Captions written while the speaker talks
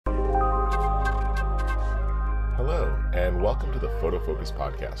and welcome to the Photofocus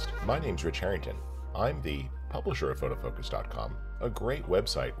podcast. My name's Rich Harrington. I'm the publisher of Photofocus.com, a great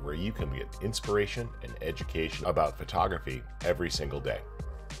website where you can get inspiration and education about photography every single day.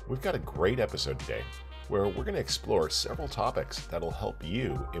 We've got a great episode today where we're going to explore several topics that'll help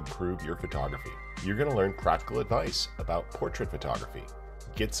you improve your photography. You're going to learn practical advice about portrait photography,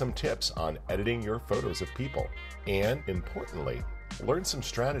 get some tips on editing your photos of people, and importantly, learn some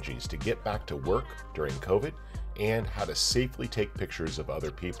strategies to get back to work during COVID and how to safely take pictures of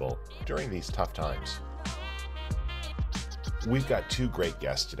other people during these tough times. We've got two great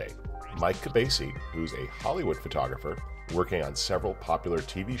guests today. Mike Kubeisy, who's a Hollywood photographer working on several popular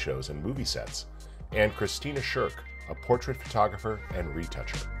TV shows and movie sets, and Kristina Sherk, a portrait photographer and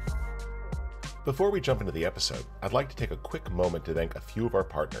retoucher. Before we jump into the episode, I'd like to take a quick moment to thank a few of our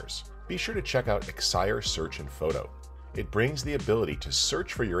partners. Be sure to check out Exire Search and Photo. It brings the ability to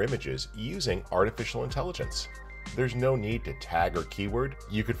search for your images using artificial intelligence. There's no need to tag or keyword.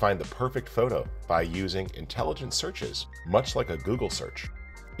 You could find the perfect photo by using intelligent searches, much like a Google search.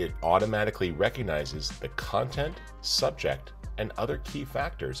 It automatically recognizes the content, subject, and other key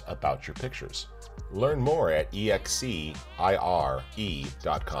factors about your pictures. Learn more at exire.com.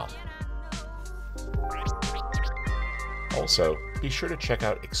 Also, be sure to check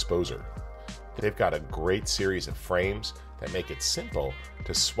out Exposure. They've got a great series of frames that make it simple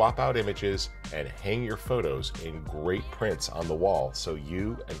to swap out images and hang your photos in great prints on the wall so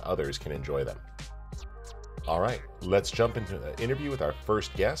you and others can enjoy them. All right, let's jump into the interview with our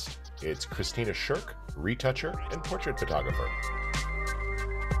first guest. It's Kristina Sherk, retoucher and portrait photographer.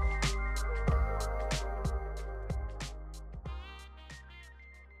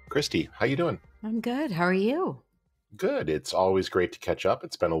 Kristy, how you doing? I'm good. How are you? Good. It's always great to catch up.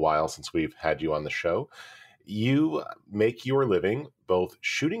 It's been a while since we've had you on the show. You make your living both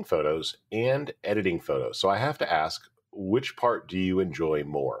shooting photos and editing photos. So I have to ask, which part do you enjoy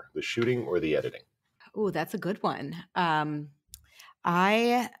more, the shooting or the editing? Oh, that's a good one. At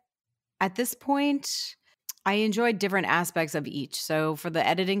this point, I enjoy different aspects of each. So for the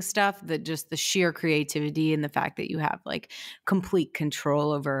editing stuff, just the sheer creativity and the fact that you have like complete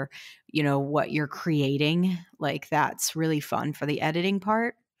control over, what you're creating, like that's really fun for the editing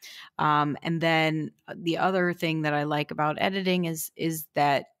part. And then the other thing that I like about editing is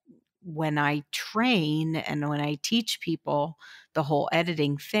that when I train and when I teach people the whole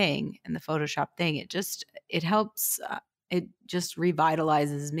editing thing and the Photoshop thing, it helps. It just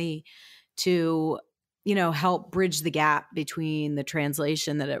revitalizes me to help bridge the gap between the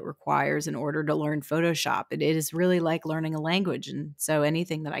translation that it requires in order to learn Photoshop. It is really like learning a language. And so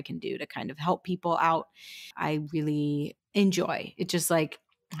anything that I can do to kind of help people out, I really enjoy. It just like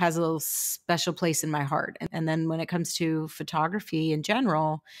has a little special place in my heart. And then when it comes to photography in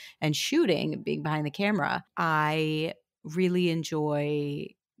general and shooting, being behind the camera, I really enjoy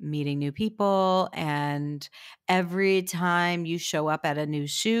meeting new people. And every time you show up at a new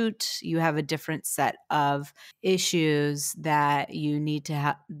shoot, you have a different set of issues that you need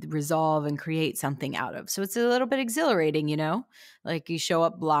to resolve and create something out of. So it's a little bit exhilarating, like you show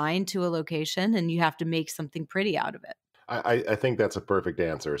up blind to a location and you have to make something pretty out of it. I think that's a perfect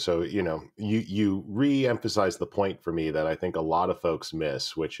answer. So, you re-emphasize the point for me that I think a lot of folks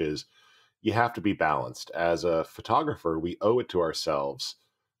miss, which is you have to be balanced. As a photographer, we owe it to ourselves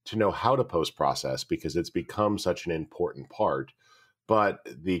to know how to post-process because it's become such an important part. But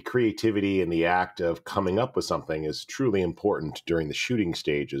the creativity and the act of coming up with something is truly important during the shooting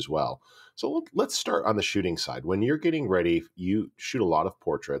stage as well. So let's start on the shooting side. When you're getting ready, you shoot a lot of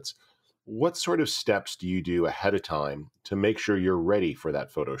portraits. What sort of steps do you do ahead of time to make sure you're ready for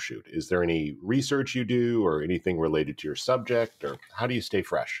that photo shoot? Is there any research you do or anything related to your subject, or how do you stay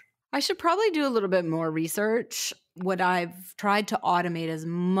fresh? I should probably do a little bit more research. What I've tried to automate as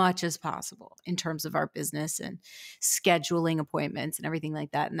much as possible in terms of our business and scheduling appointments and everything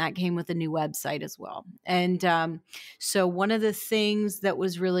like that. And that came with a new website as well. And so one of the things that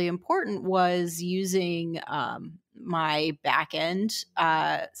was really important was using my back end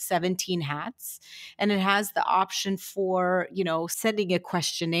 17 hats, and it has the option for sending a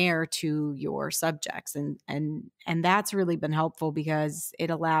questionnaire to your subjects, and that's really been helpful because it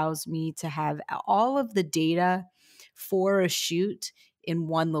allows me to have all of the data for a shoot in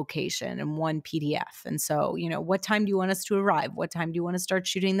one location in one PDF. And so, what time do you want us to arrive? What time do you want to start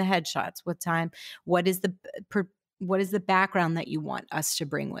shooting the headshots? What is the background that you want us to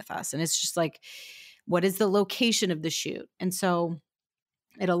bring with us? And it's just like, what is the location of the shoot? And so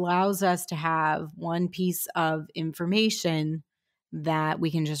it allows us to have one piece of information that we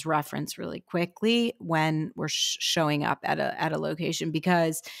can just reference really quickly when we're showing up at a location.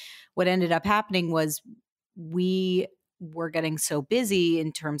 Because what ended up happening was we we're getting so busy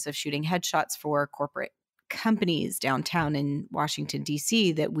in terms of shooting headshots for corporate companies downtown in Washington,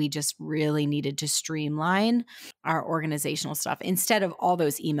 D.C., that we just really needed to streamline our organizational stuff instead of all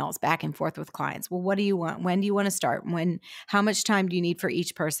those emails back and forth with clients. Well, what do you want? When do you want to start? How much time do you need for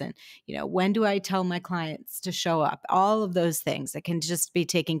each person? When do I tell my clients to show up? All of those things that can just be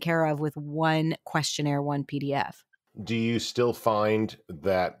taken care of with one questionnaire, one PDF. Do you still find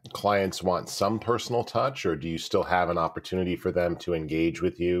that clients want some personal touch, or do you still have an opportunity for them to engage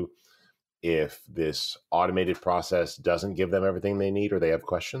with you if this automated process doesn't give them everything they need or they have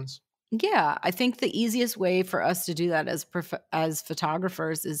questions? Yeah, I think the easiest way for us to do that as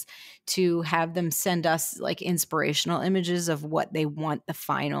photographers is to have them send us like inspirational images of what they want the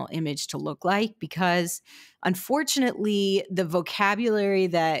final image to look like, because unfortunately the vocabulary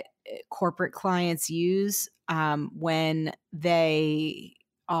that corporate clients use when they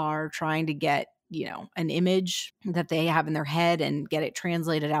are trying to get an image that they have in their head and get it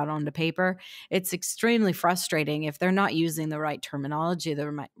translated out onto paper, it's extremely frustrating if they're not using the right terminology,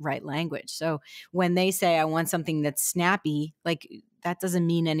 the right language. So when they say, I want something that's snappy, like that doesn't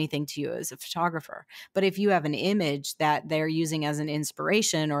mean anything to you as a photographer. But if you have an image that they're using as an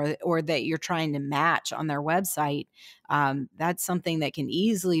inspiration, or that you're trying to match on their website, that's something that can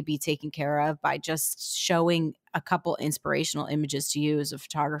easily be taken care of by just showing a couple inspirational images to you as a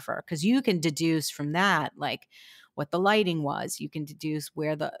photographer, because you can deduce from that like what the lighting was. You can deduce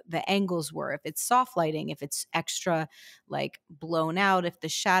where the angles were, if it's soft lighting, if it's extra like blown out, if the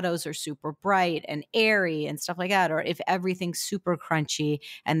shadows are super bright and airy and stuff like that, or if everything's super crunchy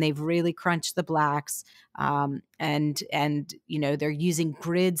and they've really crunched the blacks, and they're using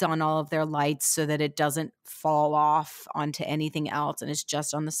grids on all of their lights so that it doesn't fall off onto anything else and it's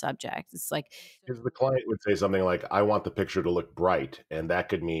just on the subject. It's like, Because the client would say something like, I want the picture to look bright. And that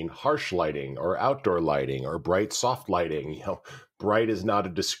could mean harsh lighting or outdoor lighting or bright, soft lighting. Bright is not a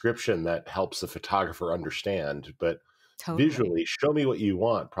description that helps the photographer understand, but totally. visually, show me what you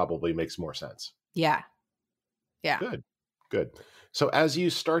want probably makes more sense. Yeah. Yeah. Good, good. So as you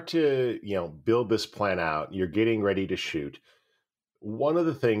start to, build this plan out, you're getting ready to shoot. One of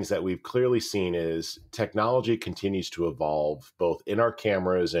the things that we've clearly seen is technology continues to evolve both in our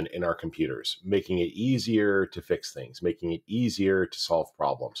cameras and in our computers, making it easier to fix things, making it easier to solve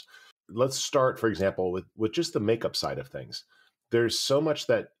problems. Let's start, for example, with just the makeup side of things. There's so much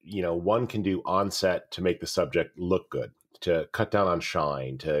that, one can do on set to make the subject look good, to cut down on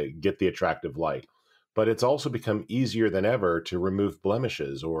shine, to get the attractive light. But it's also become easier than ever to remove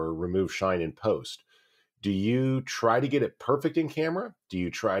blemishes or remove shine in post. Do you try to get it perfect in camera? Do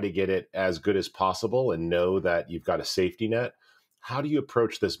you try to get it as good as possible and know that you've got a safety net? How do you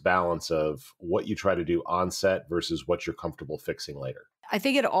approach this balance of what you try to do on set versus what you're comfortable fixing later? I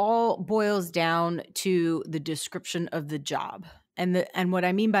think it all boils down to the description of the job. And what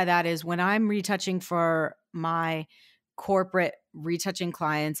I mean by that is when I'm retouching for my corporate retouching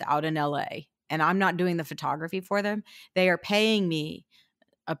clients out in LA and I'm not doing the photography for them, they are paying me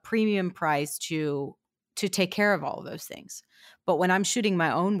a premium price to take care of all of those things. But when I'm shooting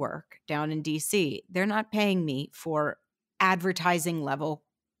my own work down in DC, they're not paying me for advertising level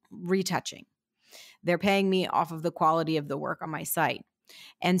retouching. They're paying me off of the quality of the work on my site.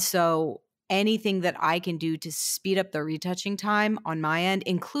 And so anything that I can do to speed up the retouching time on my end,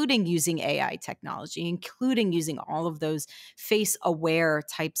 including using AI technology, including using all of those face aware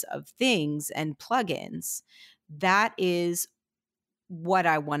types of things and plugins, that is what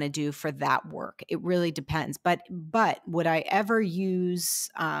I want to do for that work. It really depends. But would I ever use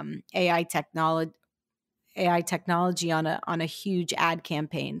AI technology on a huge ad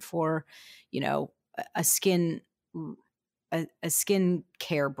campaign for, a skin a skin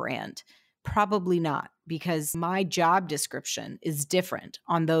care brand? Probably not, because my job description is different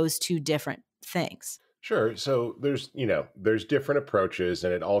on those two different things. Sure. So there's different approaches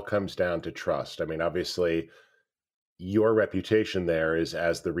and it all comes down to trust. I mean, obviously, your reputation there is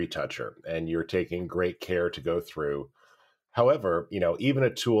as the retoucher and you're taking great care to go through. However, even a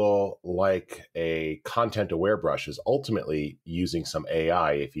tool like a content aware brush is ultimately using some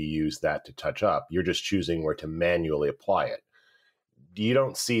AI. If you use that to touch up, you're just choosing where to manually apply it. You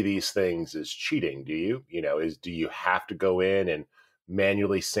don't see these things as cheating, do you? Do you have to go in and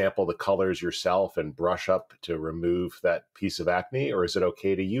manually sample the colors yourself and brush up to remove that piece of acne? Or is it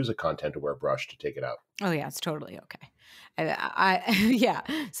okay to use a content aware brush to take it out? Oh yeah, it's totally okay. Yeah.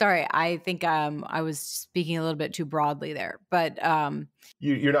 Sorry, I think I was speaking a little bit too broadly there, but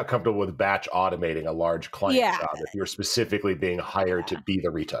You're not comfortable with batch automating a large client yeah, job if you're specifically being hired to yeah, be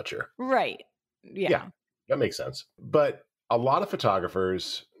the retoucher. right, Yeah, yeah, that makes sense. But a lot of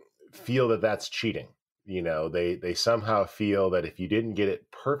photographers feel that that's cheating. They somehow feel that if you didn't get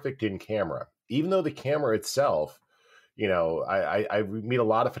it perfect in camera, even though the camera itself, I meet a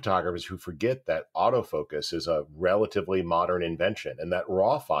lot of photographers who forget that autofocus is a relatively modern invention, and that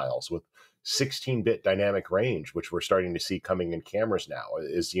raw files with 16-bit dynamic range, which we're starting to see coming in cameras now,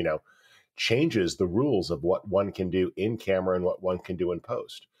 is, changes the rules of what one can do in camera and what one can do in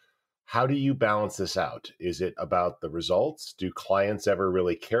post. How do you balance this out? Is it about the results? Do clients ever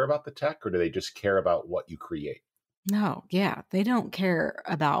really care about the tech, or do they just care about what you create? No, yeah, they don't care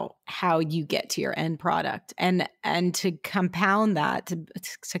about how you get to your end product. And to compound that,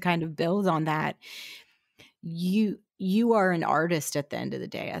 to kind of build on that, you are an artist at the end of the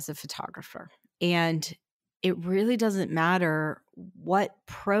day as a photographer. And it really doesn't matter what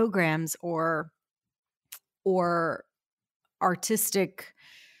programs or artistic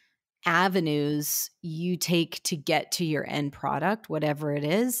avenues you take to get to your end product, whatever it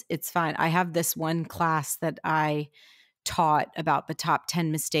is, it's fine. I have this one class that I taught about the top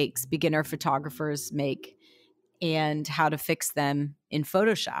 10 mistakes beginner photographers make and how to fix them in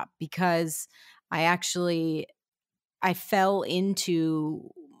Photoshop, because I fell into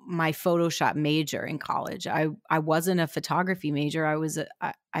my Photoshop major in college. I wasn't a photography major.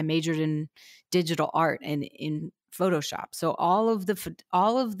 I majored in digital art and in Photoshop. So all of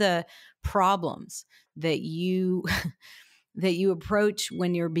the problems that you that you approach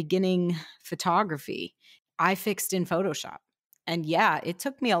when you're beginning photography, I fixed in Photoshop. And yeah, it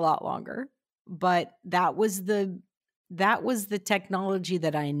took me a lot longer, but that was the technology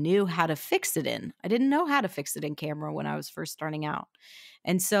that I knew how to fix it in. I didn't know how to fix it in camera when I was first starting out.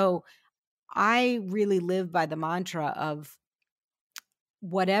 And so I really live by the mantra of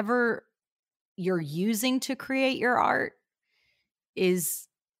whatever you're using to create your art is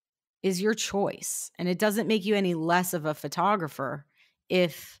your choice. And it doesn't make you any less of a photographer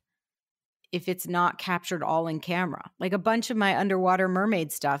if it's not captured all in camera. Like a bunch of my underwater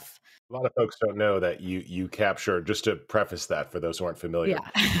mermaid stuff. A lot of folks don't know that you capture, just to preface that for those who aren't familiar,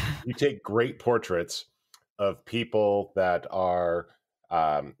 Yeah. you take great portraits of people that are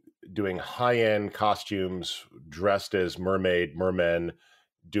um, doing high-end costumes, dressed as mermen,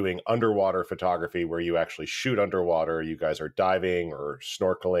 doing underwater photography where you actually shoot underwater. You guys are diving or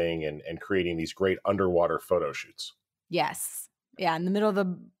snorkeling and creating these great underwater photo shoots. Yes. Yeah, in the middle of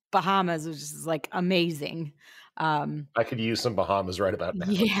the Bahamas, which is like amazing. I could use some Bahamas right about now.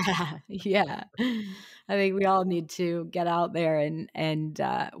 Yeah, yeah. I think we all need to get out there and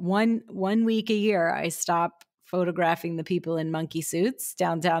one week a year, I stop photographing the people in monkey suits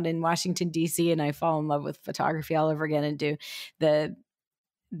downtown in Washington D.C. and I fall in love with photography all over again and do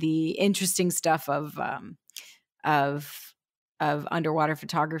the interesting stuff of underwater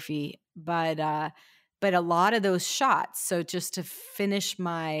photography. But a lot of those shots, so just to finish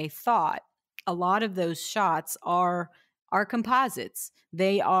my thought, a lot of those shots are composites.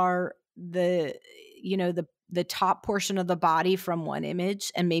 They are the top portion of the body from one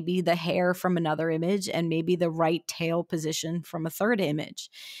image and maybe the hair from another image and maybe the right tail position from a third image.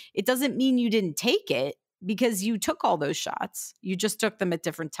 It doesn't mean you didn't take it because you took all those shots. You just took them at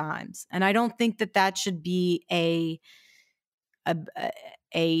different times. And I don't think that that should be a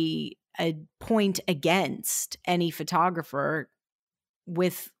a point against any photographer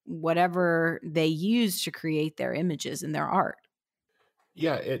with whatever they use to create their images and their art.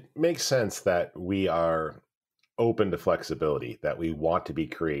 Yeah, it makes sense that we are open to flexibility, that we want to be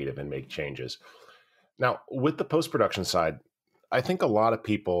creative and make changes. Now, with the post production side, I think a lot of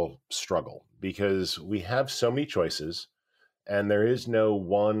people struggle because we have so many choices and there is no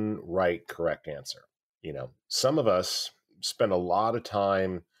one right, correct answer. Some of us spend a lot of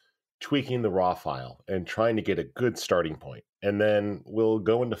time tweaking the raw file and trying to get a good starting point. And then we'll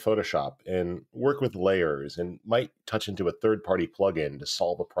go into Photoshop and work with layers and might touch into a third party plugin to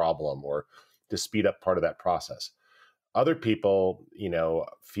solve a problem or to speed up part of that process. Other people,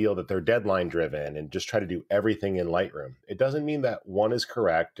 feel that they're deadline driven and just try to do everything in Lightroom. It doesn't mean that one is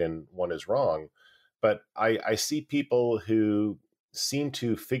correct and one is wrong, but I see people who seem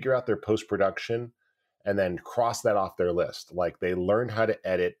to figure out their post production and then cross that off their list. Like they learned how to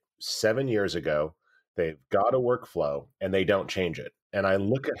edit 7 years ago, they've got a workflow and they don't change it. And I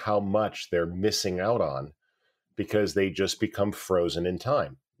look at how much they're missing out on because they just become frozen in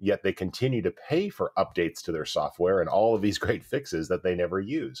time. Yet they continue to pay for updates to their software and all of these great fixes that they never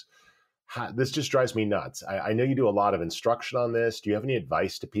use. This just drives me nuts. I know you do a lot of instruction on this. Do you have any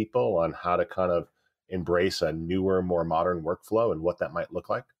advice to people on how to kind of embrace a newer, more modern workflow and what that might look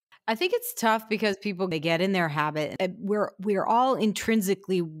like? I think it's tough because people they get in their habit. We're all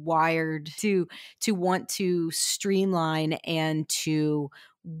intrinsically wired to want to streamline and to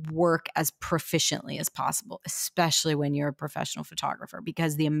work as proficiently as possible, especially when you're a professional photographer,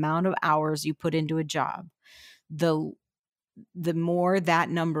 because the amount of hours you put into a job, the more that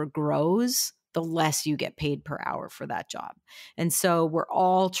number grows, the less you get paid per hour for that job. And so we're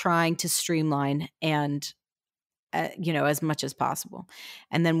all trying to streamline and as much as possible.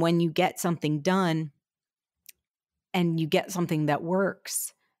 And then when you get something done and you get something that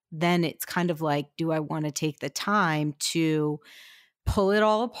works, then it's kind of like, do I want to take the time to pull it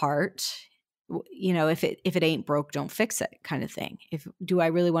all apart? If it ain't broke, don't fix it, kind of thing. Do I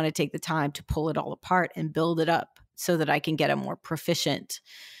really want to take the time to pull it all apart and build it up so that I can get a more proficient,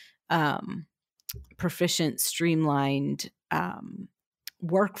 streamlined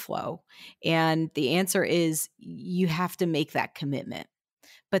workflow? And the answer is you have to make that commitment,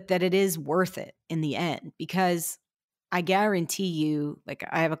 but that it is worth it in the end, because I guarantee you, like,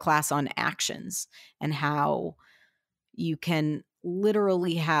 I have a class on actions and how you can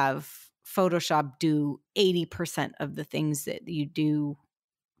literally have Photoshop do 80% of the things that you do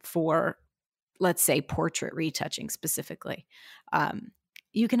for, let's say, portrait retouching specifically.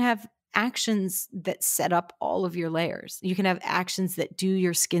 You can have actions that set up all of your layers. You can have actions that do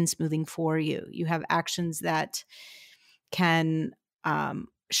your skin smoothing for you. You have actions that can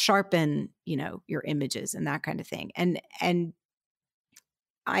sharpen, your images and that kind of thing. And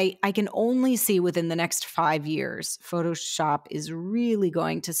I can only see within the next 5 years, Photoshop is really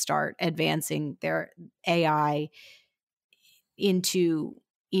going to start advancing their AI into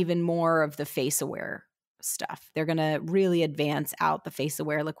even more of the face aware stuff. They're going to really advance out the face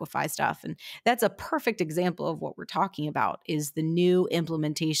aware liquify stuff. And that's a perfect example of what we're talking about, is the new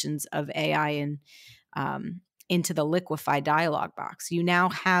implementations of AI into the liquify dialog box. You now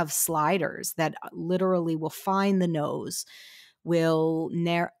have sliders that literally will find the nose, they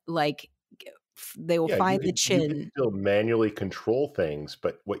will Yeah, find the you can chin. still manually control things,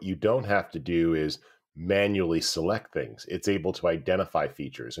 but what you don't have to do is manually select things. It's able to identify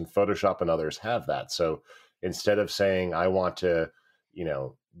features, and Photoshop and others have that. So instead of saying, I want to, you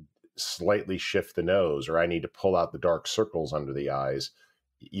know, slightly shift the nose, or I need to pull out the dark circles under the eyes,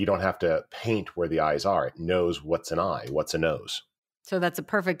 you don't have to paint where the eyes are. It knows what's an eye, what's a nose. So that's a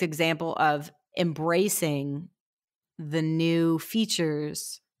perfect example of embracing the new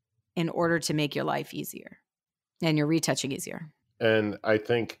features in order to make your life easier and your retouching easier. And I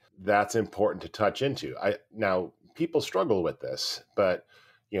think that's important to touch into. Now people struggle with this, but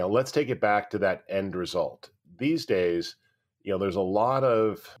let's take it back to that end result. These days, there's a lot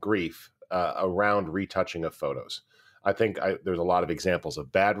of grief around retouching of photos. I think there's a lot of examples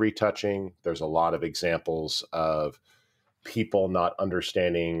of bad retouching. There's a lot of examples of people not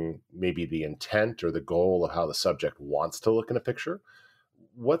understanding maybe the intent or the goal of how the subject wants to look in a picture.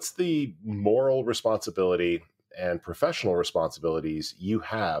 What's the moral responsibility and professional responsibilities you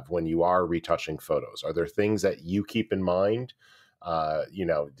have when you are retouching photos? Are there things that you keep in mind?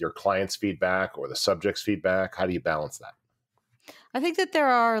 Your client's feedback or the subject's feedback? How do you balance that? I think that there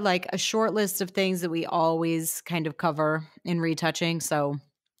are like a short list of things that we always kind of cover in retouching. So,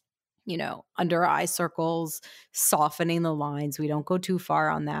 under eye circles, softening the lines. We don't go too far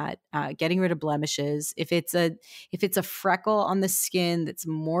on that. Getting rid of blemishes. If it's a freckle on the skin that's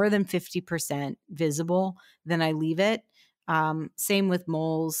more than 50% visible, then I leave it. Same with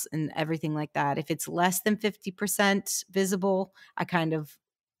moles and everything like that. If it's less than 50% visible, I kind of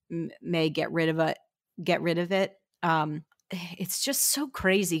may get rid of it. It's just so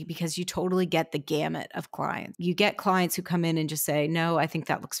crazy because you totally get the gamut of clients. You get clients who come in and just say, no, I think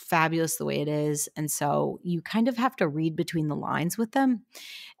that looks fabulous the way it is. And so you kind of have to read between the lines with them.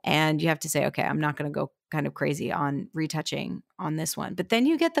 And you have to say, okay, I'm not going to go kind of crazy on retouching on this one. But then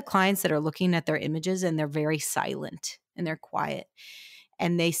you get the clients that are looking at their images and they're very silent and they're quiet.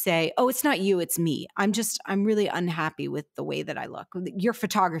 And they say, oh, it's not you, it's me. I'm really unhappy with the way that I look. Your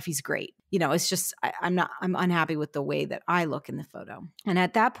photography's great. It's just, I'm unhappy with the way that I look in the photo. And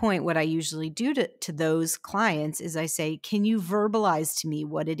at that point, what I usually do to those clients is I say, can you verbalize to me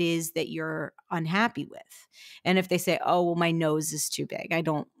what it is that you're unhappy with? And if they say, oh, well, my nose is too big. I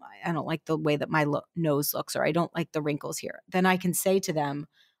don't like the way that my nose looks, or I don't like the wrinkles here. Then I can say to them,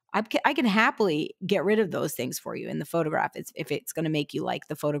 I can happily get rid of those things for you in the photograph if it's going to make you like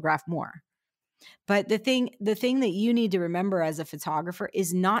the photograph more. But the thing that you need to remember as a photographer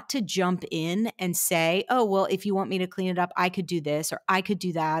is not to jump in and say, oh, well, if you want me to clean it up, I could do this, or I could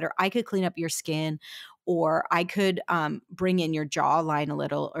do that, or I could clean up your skin, or I could bring in your jawline a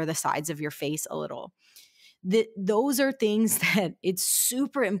little, or the sides of your face a little. Those are things that it's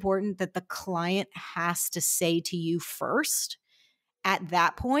super important that the client has to say to you first. At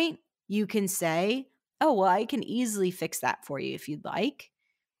that point, you can say, oh, well, I can easily fix that for you if you'd like.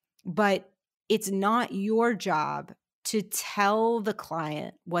 but it's not your job to tell the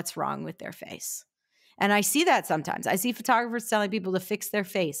client what's wrong with their face. And I see that sometimes. I see photographers telling people to fix their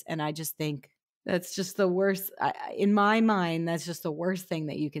face, and I just think that's just the worst. In my mind, that's just the worst thing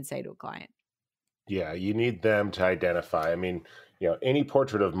that you can say to a client. Yeah, you need them to identify. I mean, any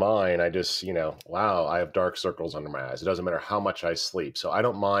portrait of mine, I just, wow, I have dark circles under my eyes. It doesn't matter how much I sleep. So I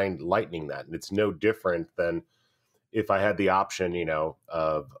don't mind lightening that. And it's no different than if I had the option,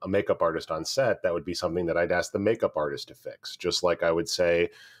 of a makeup artist on set, that would be something that I'd ask the makeup artist to fix. Just like I would say,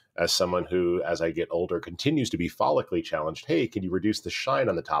 as someone who, as I get older, continues to be follically challenged, hey, can you reduce the shine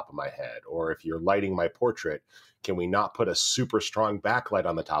on the top of my head? Or if you're lighting my portrait, can we not put a super strong backlight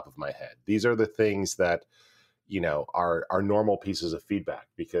on the top of my head? These are the things that, are normal pieces of feedback,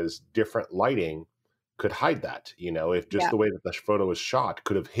 because different lighting could hide that. If just Yeah. the way that the photo was shot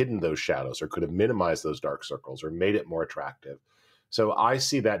could have hidden those shadows or could have minimized those dark circles or made it more attractive. So I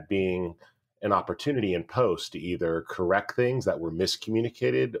see that being an opportunity in post to either correct things that were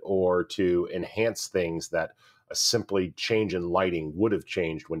miscommunicated or to enhance things that a simply change in lighting would have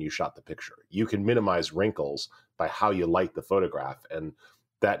changed when you shot the picture. You can minimize wrinkles by how you light the photograph, and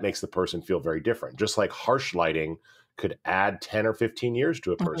that makes the person feel very different. Just like harsh lighting could add 10 or 15 years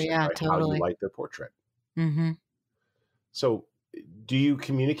to a Oh, person yeah, by how you totally. light their portrait. Hmm. So, do you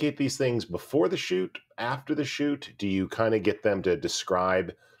communicate these things before the shoot, after the shoot? Do you kind of get them to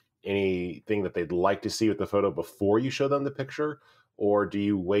describe anything that they'd like to see with the photo before you show them the picture? Or do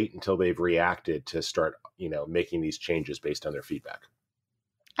you wait until they've reacted to start, making these changes based on their feedback?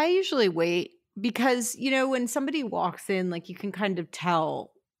 I usually wait because, when somebody walks in, like you can kind of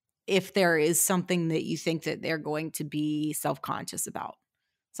tell if there is something that you think that they're going to be self-conscious about.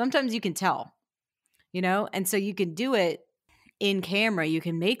 Sometimes you can tell, and so you can do it in camera. You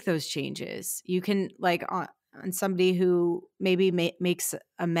can make those changes. You can, like, on somebody who maybe makes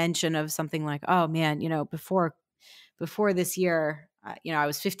a mention of something like, oh man, before this year, I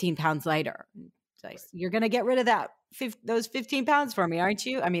was 15 pounds lighter. It's like, Right. you're going to get rid of those 15 pounds for me, aren't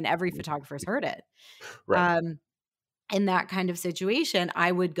you? I mean, every photographer's heard it. Right. Um, in that kind of situation,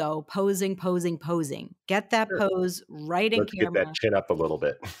 I would go posing, posing, posing. Get that Sure. pose right in Let's get that camera. chin up a little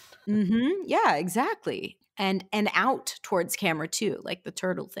bit. Yeah, exactly. And out towards camera too, like the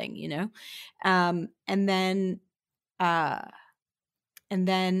turtle thing. Um, and then uh and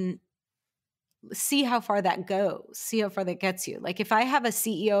then see how far that goes. See how far that gets you. Like if I have a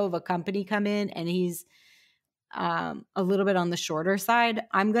CEO of a company come in and he's a little bit on the shorter side,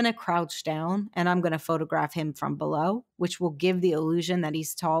 I'm going to crouch down and I'm going to photograph him from below, which will give the illusion that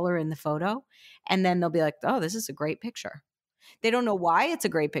he's taller in the photo. And then they'll be like, oh, this is a great picture. They don't know why it's a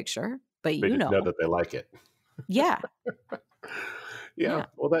great picture, but They just know that they like it. Yeah. Yeah. Yeah.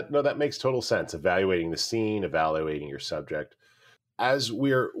 Well, that makes total sense. Evaluating the scene, evaluating your subject. As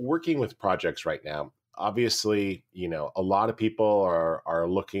we're working with projects right now, obviously, a lot of people are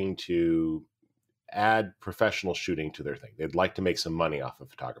looking to add professional shooting to their thing. They'd like to make some money off of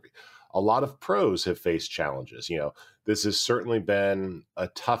photography. A lot of pros have faced challenges. This has certainly been a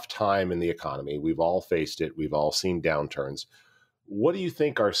tough time in the economy. We've all faced it. We've all seen downturns. What do you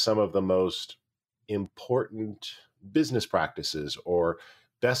think are some of the most important business practices or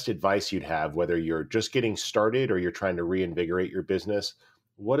best advice you'd have, whether you're just getting started or you're trying to reinvigorate your business?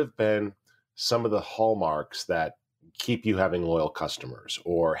 What have been some of the hallmarks that keep you having loyal customers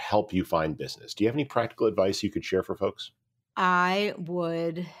or help you find business? Do you have any practical advice you could share for folks? I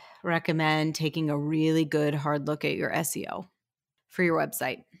would recommend taking a really good hard look at your SEO for your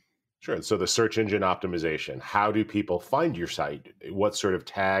website. Sure. So the search engine optimization, how do people find your site? What sort of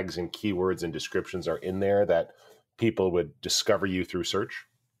tags and keywords and descriptions are in there that people would discover you through search?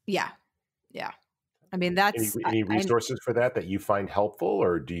 Yeah. Yeah. I mean, Any resources for that you find helpful,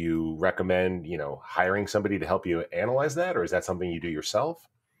 or do you recommend, hiring somebody to help you analyze that, or is that something you do yourself?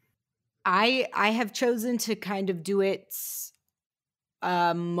 I have chosen to kind of do it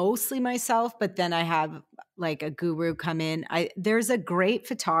mostly myself, but then I have like a guru come in. There's a great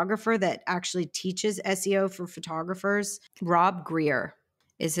photographer that actually teaches SEO for photographers. Rob Greer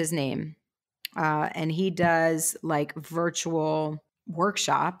is his name. And he does like virtual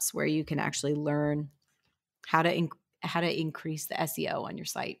workshops where you can actually learn how to increase the SEO on your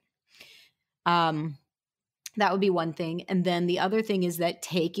site. Um, that would be one thing. And then the other thing is that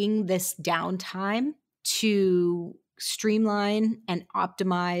taking this downtime to streamline and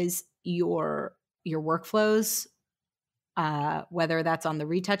optimize your workflows, whether that's on the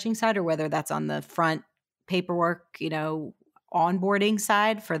retouching side or whether that's on the front paperwork, onboarding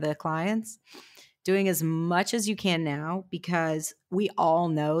side for the clients, doing as much as you can now, because we all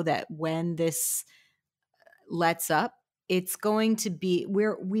know that when this lets up, It's going to be,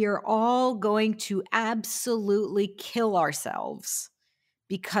 we are all going to absolutely kill ourselves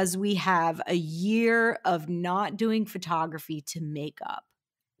because we have a year of not doing photography to make up.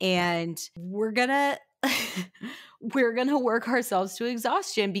 And we're gonna we're gonna work ourselves to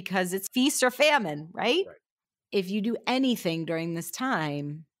exhaustion because it's feast or famine, right? Right. If you do anything during this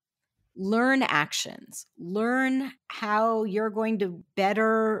time, learn actions, learn how you're going to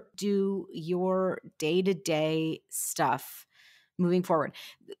better do your day-to-day stuff moving forward.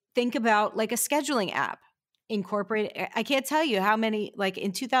 Think about like a scheduling app. Incorporate, I can't tell you how many, like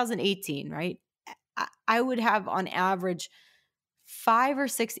in 2018, right? I would have on average 5 or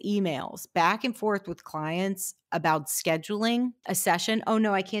 6 emails back and forth with clients about scheduling a session. Oh,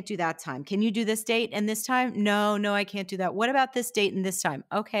 no, I can't do that time. Can you do this date and this time? No, no, I can't do that. What about this date and this time?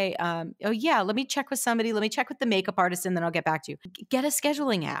 Okay. Oh, yeah, let me check with somebody. Let me check with the makeup artist and then I'll get back to you. Get a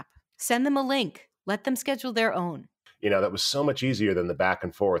scheduling app. Send them a link. Let them schedule their own. That was so much easier than the back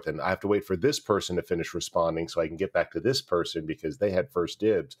and forth. And I have to wait for this person to finish responding so I can get back to this person because they had first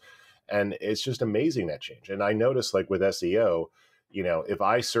dibs. And it's just amazing, that change. And I noticed, like with SEO, if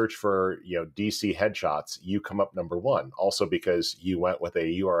I search for, DC headshots, you come up number one. Also because you went with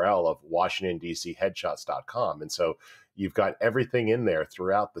a URL of WashingtonDCheadshots.com. And so you've got everything in there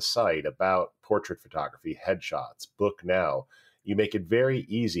throughout the site about portrait photography, headshots, book now. You make it very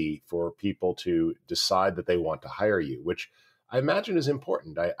easy for people to decide that they want to hire you, which I imagine is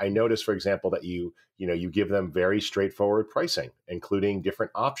important. I noticed, for example, that you give them very straightforward pricing, including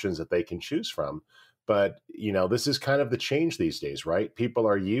different options that they can choose from. But, this is kind of the change these days, right? People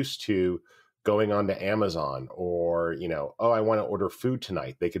are used to going on to Amazon or, oh, I want to order food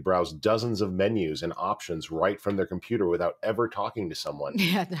tonight. They could browse dozens of menus and options right from their computer without ever talking to someone.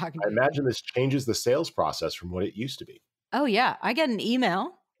 Yeah, talking I to imagine this changes the sales process from what it used to be. Oh, yeah. I get an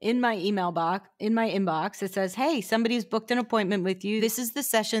email in my email box, in my inbox. That says, hey, somebody's booked an appointment with you. This is the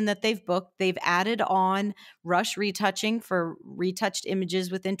session that they've booked. They've added on rush retouching for retouched images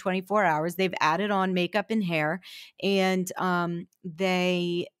within 24 hours. They've added on makeup and hair. And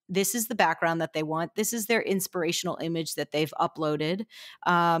this is the background that they want. This is their inspirational image that they've uploaded.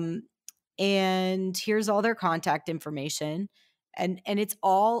 And here's all their contact information. And it's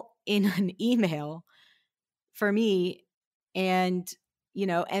all in an email for me. And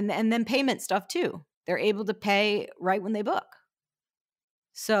and then payment stuff too. They're able to pay right when they book.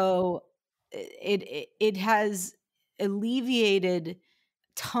 So it has alleviated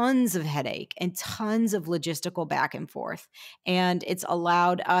tons of headache and tons of logistical back and forth, and it's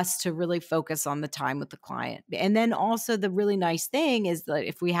allowed us to really focus on the time with the client. And then also the really nice thing is that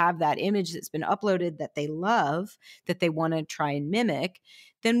if we have that image that's been uploaded that they love, that they want to try and mimic,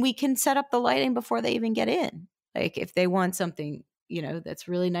 then we can set up the lighting before they even get in. Like if they want something, that's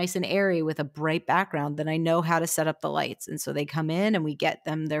really nice and airy with a bright background, then I know how to set up the lights. And so they come in and we get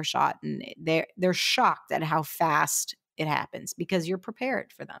them their shot, and they're shocked at how fast it happens because you're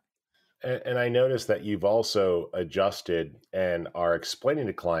prepared for them. And I noticed that you've also adjusted and are explaining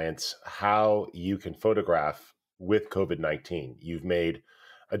to clients how you can photograph with COVID-19. You've made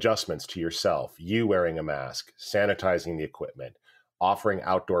adjustments to yourself, you wearing a mask, sanitizing the equipment, offering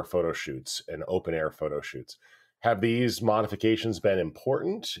outdoor photo shoots and open air photo shoots. Have these modifications been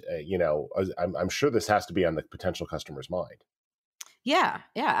important? I'm sure this has to be on the potential customer's mind. Yeah,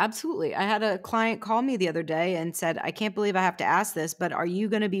 absolutely. I had a client call me the other day and said, I can't believe I have to ask this, but are you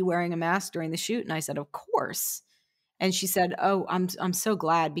going to be wearing a mask during the shoot? And I said, of course. And she said, oh, I'm so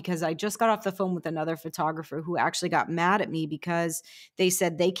glad because I just got off the phone with another photographer who actually got mad at me because they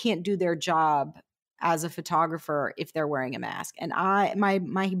said they can't do their job as a photographer if they're wearing a mask. And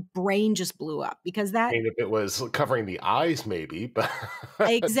my brain just blew up because I mean, if it was covering the eyes, maybe, but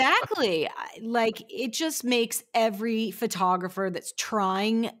exactly. Like it just makes every photographer that's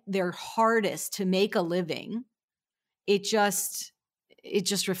trying their hardest to make a living, it just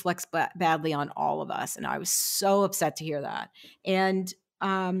reflects badly on all of us. And I was so upset to hear that. And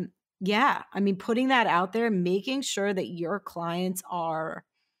yeah, I mean, putting that out there, making sure that your clients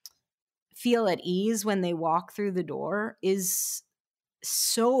feel at ease when they walk through the door is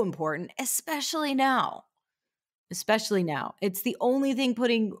so important, especially now. Especially now. It's the only thing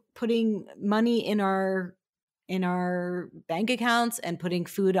putting money in our bank accounts and putting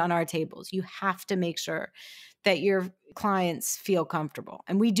food on our tables. You have to make sure that your clients feel comfortable.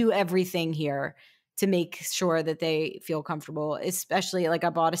 And we do everything here to make sure that they feel comfortable, especially like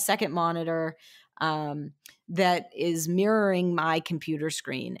I bought a second monitor that is mirroring my computer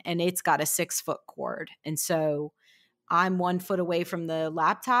screen, and it's got a 6-foot cord. And so I'm 1 foot away from the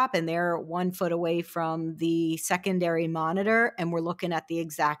laptop and they're 1 foot away from the secondary monitor, and we're looking at the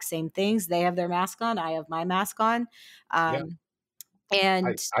exact same things. They have their mask on, I have my mask on. Yeah. Um,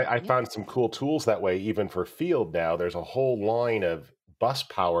 and I yeah, found some cool tools that way, even for field now. There's a whole line of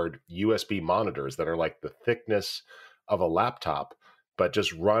bus-powered USB monitors that are like the thickness of a laptop, but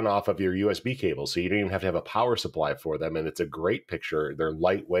just run off of your USB cable. So you don't even have to have a power supply for them. And it's a great picture. They're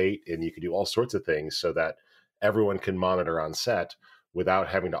lightweight and you can do all sorts of things so that everyone can monitor on set without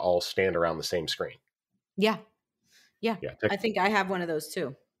having to all stand around the same screen. yeah, yeah. Yeah. I think I have one of those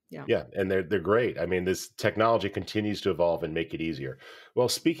too. Yeah. Yeah, and they're great. I mean, this technology continues to evolve and make it easier. Well,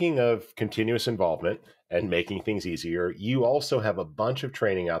 speaking of continuous involvement and making things easier, you also have a bunch of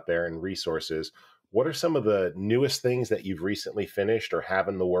training out there and resources. What are some of the newest things that you've recently finished or have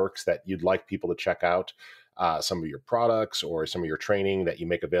in the works that you'd like people to check out? Some of your products or some of your training that you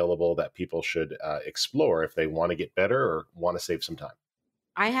make available that people should explore if they want to get better or want to save some time?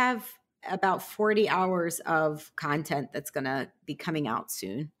 I have about 40 hours of content that's going to be coming out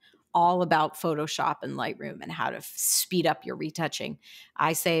soon, all about Photoshop and Lightroom and how to speed up your retouching.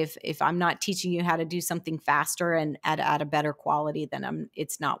 I say if I'm not teaching you how to do something faster and at a better quality, then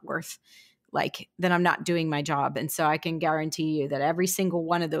it's not worth, like, then I'm not doing my job. And so I can guarantee you that every single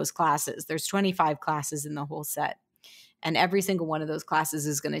one of those classes, there's 25 classes in the whole set. And every single one of those classes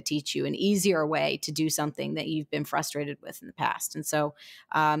is going to teach you an easier way to do something that you've been frustrated with in the past. And so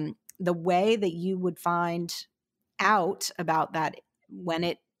the way that you would find out about that when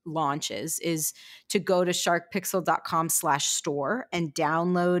it launches is to go to sharkpixel.com/store and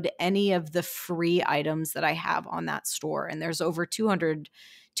download any of the free items that I have on that store. And there's over $200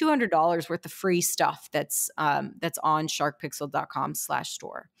 worth of free stuff that's on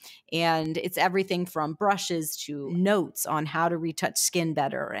sharkpixel.com/store. And it's everything from brushes to notes on how to retouch skin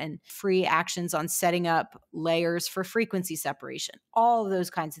better and free actions on setting up layers for frequency separation, all of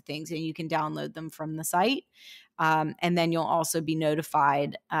those kinds of things. And you can download them from the site. And then you'll also be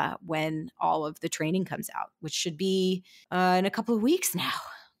notified when all of the training comes out, which should be in a couple of weeks now.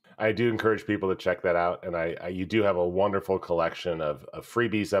 I do encourage people to check that out. And you do have a wonderful collection of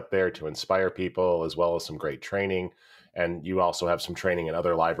freebies up there to inspire people, as well as some great training. And you also have some training in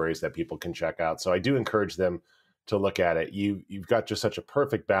other libraries that people can check out. So I do encourage them to look at it. You've got just such a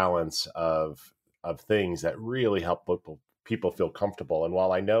perfect balance of things that really help people feel comfortable. And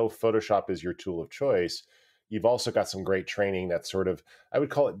while I know Photoshop is your tool of choice, you've also got some great training that's sort of, I would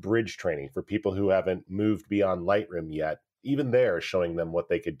call it bridge training for people who haven't moved beyond Lightroom yet. Even there, showing them what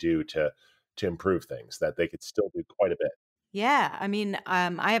they could do to improve things, that they could still do quite a bit. Yeah. I mean,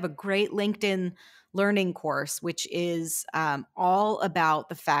 I have a great LinkedIn learning course, which is all about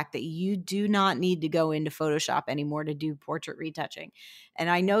the fact that you do not need to go into Photoshop anymore to do portrait retouching.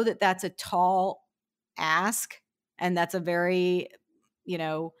 And I know that that's a tall ask, and that's a very,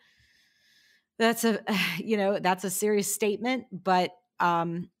 that's a, that's a serious statement, but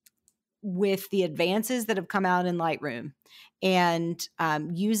with the advances that have come out in Lightroom and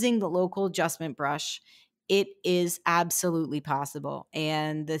using the local adjustment brush, it is absolutely possible.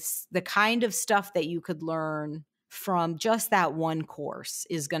 And the kind of stuff that you could learn from just that one course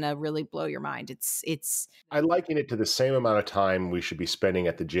is going to really blow your mind. I liken it to the same amount of time we should be spending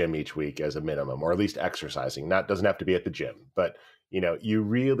at the gym each week as a minimum, or at least exercising. Doesn't have to be at the gym, but you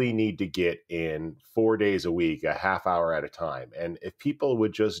really need to get in 4 days a week, a half hour at a time. And if people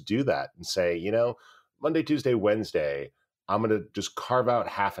would just do that and say, Monday, Tuesday, Wednesday, I'm going to just carve out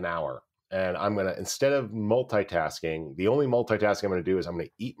half an hour. And I'm going to, instead of multitasking, the only multitasking I'm going to do is I'm going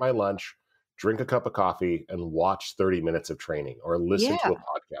to eat my lunch, drink a cup of coffee, and watch 30 minutes of training or listen to a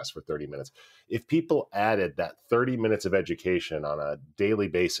podcast for 30 minutes. If people added that 30 minutes of education on a daily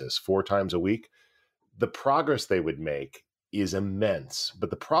basis, 4 times a week, the progress they would make is immense. But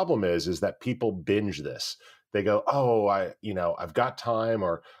the problem is that people binge this. They go, oh, I've got time,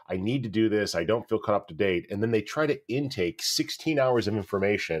 or I need to do this. I don't feel caught up to date. And then they try to intake 16 hours of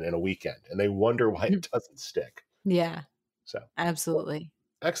information in a weekend, and they wonder why it doesn't stick. Yeah, So absolutely.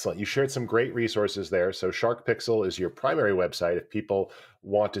 Excellent. You shared some great resources there. So Shark Pixel is your primary website. If people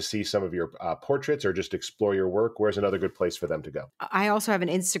want to see some of your portraits or just explore your work, where's another good place for them to go? I also have an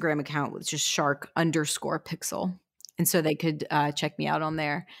Instagram account, which is shark_pixel. And so they could check me out on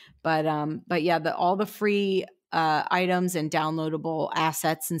there. But yeah, all the free items and downloadable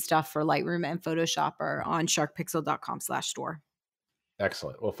assets and stuff for Lightroom and Photoshop are on sharkpixel.com/store.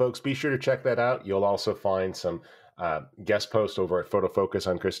 Excellent. Well, folks, be sure to check that out. You'll also find some guest posts over at Photofocus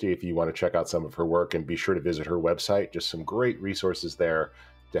on Kristy if you want to check out some of her work, and be sure to visit her website. Just some great resources there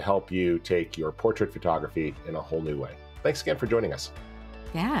to help you take your portrait photography in a whole new way. Thanks again for joining us.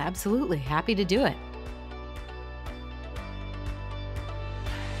 Yeah, absolutely. Happy to do it.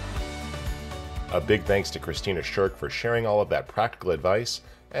 A big thanks to Kristina Sherk for sharing all of that practical advice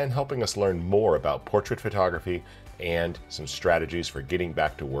and helping us learn more about portrait photography and some strategies for getting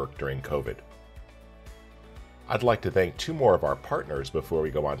back to work during COVID. I'd like to thank two more of our partners before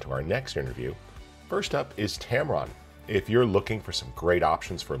we go on to our next interview. First up is Tamron. If you're looking for some great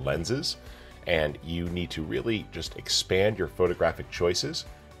options for lenses and you need to really just expand your photographic choices,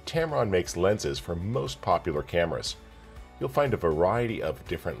 Tamron makes lenses for most popular cameras. You'll find a variety of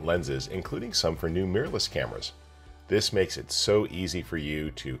different lenses, including some for new mirrorless cameras. This makes it so easy for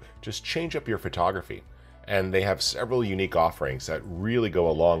you to just change up your photography, and they have several unique offerings that really go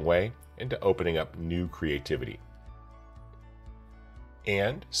a long way into opening up new creativity.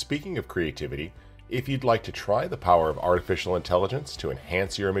 And speaking of creativity, if you'd like to try the power of artificial intelligence to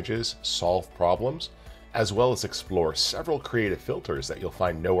enhance your images, solve problems, as well as explore several creative filters that you'll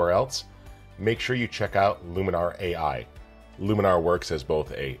find nowhere else, make sure you check out Luminar AI. Luminar works as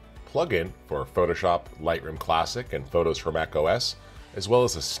both a plugin for Photoshop, Lightroom Classic, and Photos for macOS, as well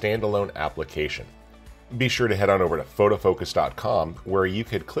as a standalone application. Be sure to head on over to Photofocus.com, where you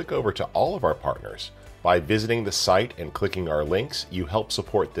could click over to all of our partners. By visiting the site and clicking our links, you help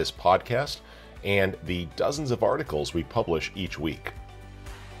support this podcast and the dozens of articles we publish each week.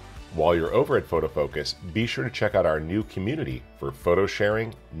 While you're over at Photofocus, be sure to check out our new community for photo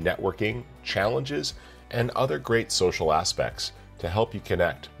sharing, networking, challenges, and other great social aspects to help you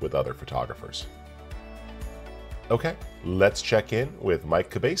connect with other photographers. Okay, let's check in with Mike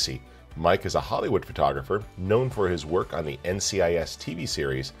Kubeisy. Mike is a Hollywood photographer known for his work on the NCIS TV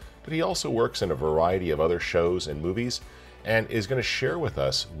series, but he also works in a variety of other shows and movies and is going to share with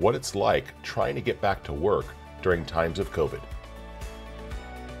us what it's like trying to get back to work during times of COVID.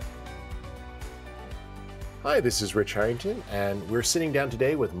 Hi, this is Rich Harrington, and we're sitting down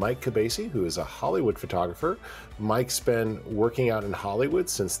today with Mike Kubeisy, who is a Hollywood photographer. Mike's been working out in Hollywood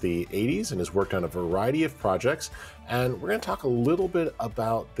since the 80s and has worked on a variety of projects. And we're going to talk a little bit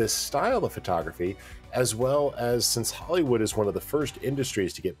about this style of photography, as well as, since Hollywood is one of the first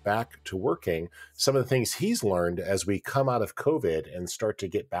industries to get back to working, some of the things he's learned as we come out of COVID and start to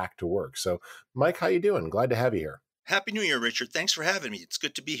get back to work. So, Mike, how you doing? Glad to have you here. Happy New Year, Richard. Thanks for having me. It's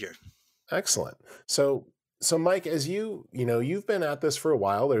good to be here. Excellent. So Mike, as you've been at this for a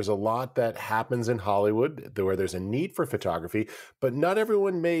while, there's a lot that happens in Hollywood where there's a need for photography, but not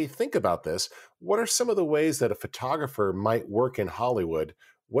everyone may think about this. What are some of the ways that a photographer might work in Hollywood?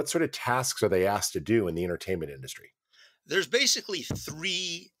 What sort of tasks are they asked to do in the entertainment industry? There's basically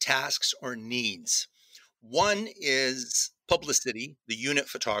three tasks or needs. One is publicity, the unit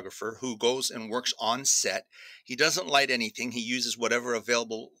photographer who goes and works on set. He doesn't light anything. He uses whatever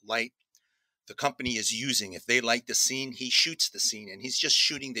available light the company is using. If they like the scene, he shoots the scene, and he's just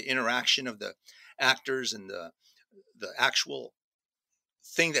shooting the interaction of the actors and the actual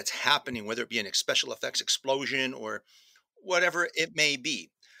thing that's happening, whether it be an special effects explosion or whatever it may be.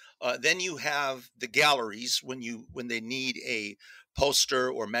 Then you have the galleries when they need a poster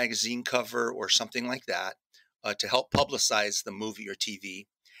or magazine cover or something like that to help publicize the movie or TV.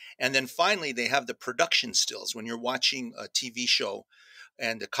 And then finally, they have the production stills when you're watching a TV show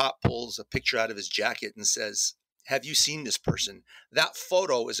and the cop pulls a picture out of his jacket and says, "Have you seen this person?" That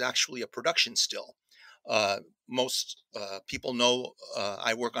photo is actually a production still. Most people know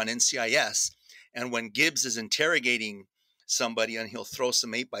I work on NCIS, and when Gibbs is interrogating somebody and he'll throw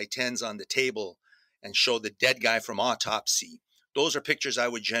some 8x10s on the table and show the dead guy from autopsy, those are pictures I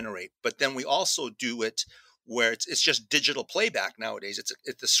would generate. But then we also do it where it's just digital playback nowadays.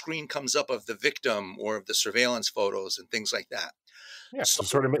 The screen comes up of the victim or of the surveillance photos and things like that. Yeah, so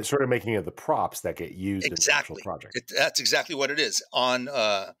sort of making it the props that get used in the actual project. That's exactly what it is. On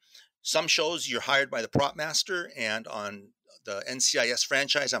some shows, you're hired by the prop master, and on the NCIS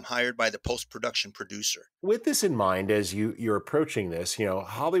franchise, I'm hired by the post-production producer. With this in mind, as you're approaching this,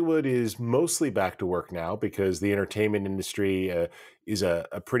 Hollywood is mostly back to work now because the entertainment industry is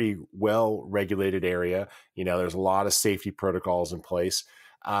a pretty well-regulated area. There's a lot of safety protocols in place.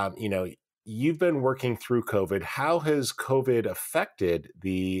 You've been working through COVID. How has COVID affected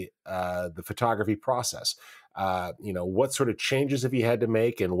the photography process? What sort of changes have you had to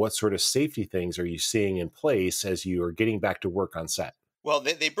make, and what sort of safety things are you seeing in place as you are getting back to work on set? Well,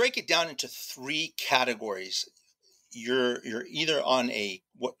 they break it down into three categories. You're either on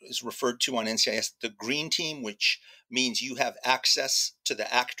what is referred to on NCIS, the green team, which means you have access to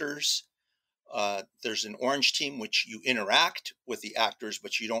the actors. There's an orange team, which you interact with the actors,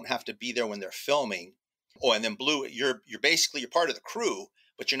 but you don't have to be there when they're filming. Oh, and then blue, you're part of the crew,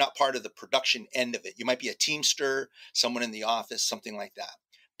 but you're not part of the production end of it. You might be a teamster, someone in the office, something like that.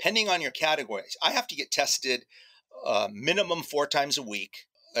 Depending on your categories, I have to get tested minimum 4 times a week.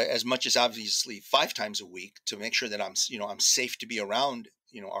 as much as obviously 5 times a week to make sure that I'm safe to be around,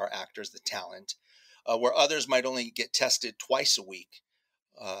 our actors, the talent, where others might only get tested twice a week,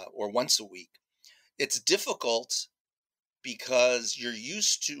 or once a week. It's difficult because you're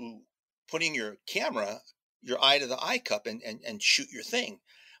used to putting your camera, your eye to the eye cup, and shoot your thing.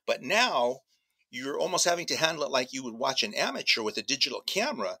 But now you're almost having to handle it like you would watch an amateur with a digital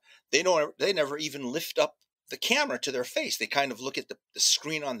camera. They never even lift up the camera to their face. They kind of look at the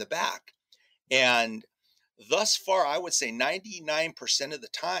screen on the back. And thus far, I would say 99% of the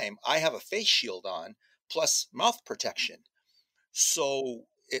time, I have a face shield on plus mouth protection. So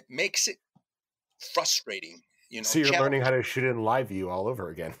it makes it frustrating, So you're learning how challenging. to shoot in live view all over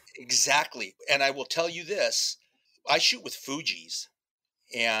again. Exactly. And I will tell you this, I shoot with Fuji's,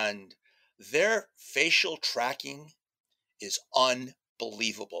 and their facial tracking is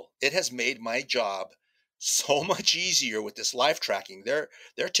unbelievable. It has made my job so much easier with this live tracking. Their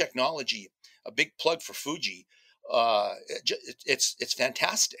technology, a big plug for Fuji. It's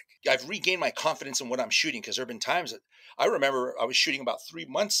fantastic. I've regained my confidence in what I'm shooting, because there have been times that I remember I was shooting about 3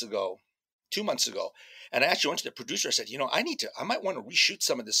 months ago, 2 months ago, and I actually went to the producer. I said, I might want to reshoot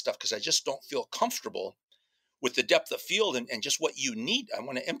some of this stuff because I just don't feel comfortable with the depth of field and just what you need. I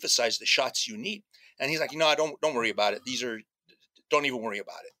want to emphasize the shots you need. And he's like, don't worry about it. Don't even worry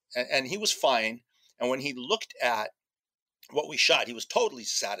about it. And he was fine. And when he looked at what we shot, he was totally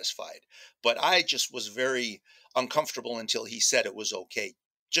satisfied. But I just was very uncomfortable until he said it was okay,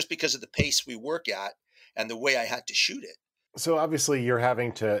 just because of the pace we work at and the way I had to shoot it. So obviously you're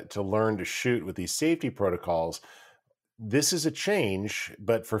having to learn to shoot with these safety protocols. This is a change,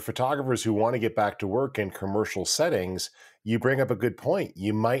 but for photographers who want to get back to work in commercial settings, you bring up a good point.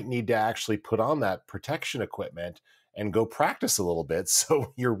 You might need to actually put on that protection equipment and go practice a little bit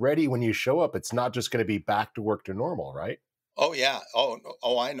so you're ready when you show up. It's not just going to be back to work to normal, right? Oh yeah. Oh, no.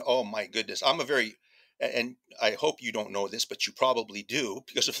 Oh, I know. Oh my goodness. And I hope you don't know this, but you probably do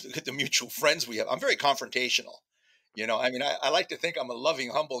because of the mutual friends we have. I'm very confrontational. I like to think I'm a loving,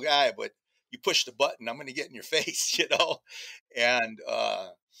 humble guy, but you push the button, I'm going to get in your face, And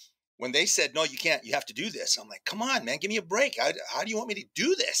when they said, no, you can't, you have to do this, I'm like, come on, man, give me a break. How do you want me to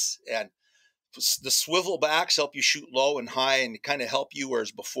do this? And the swivel backs help you shoot low and high and kind of help you.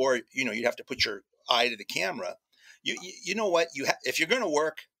 Whereas before, you'd have to put your eye to the camera. You know what? If you're going to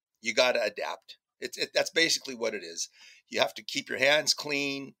work, you got to adapt. That's basically what it is. You have to keep your hands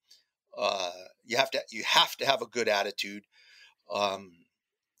clean. You have to have a good attitude, um,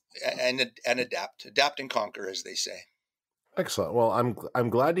 and adapt and conquer, as they say. Excellent. Well, I'm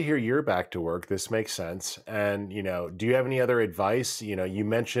glad to hear you're back to work. This makes sense. And, do you have any other advice? You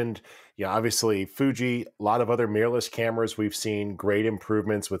mentioned, obviously Fuji, a lot of other mirrorless cameras we've seen great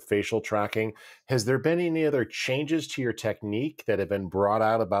improvements with facial tracking. Has there been any other changes to your technique that have been brought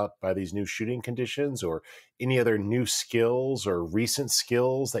out by these new shooting conditions, or any other new skills or recent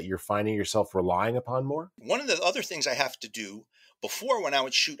skills that you're finding yourself relying upon more? One of the other things I have to do before, when I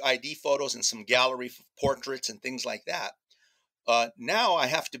would shoot ID photos and some gallery portraits and things like that, now I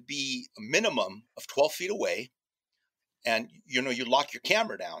have to be a minimum of 12 feet away, and you lock your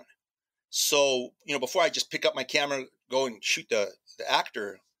camera down. So before I just pick up my camera, go and shoot the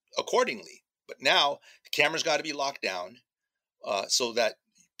actor accordingly. But now the camera's got to be locked down, so that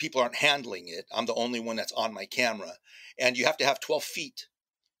people aren't handling it. I'm the only one that's on my camera, and you have to have 12 feet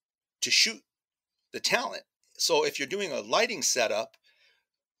to shoot the talent. So if you're doing a lighting setup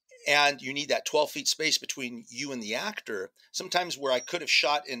and you need that 12 feet space between you and the actor, sometimes where I could have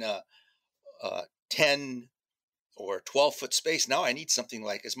shot in a 10 or 12-foot space, now I need something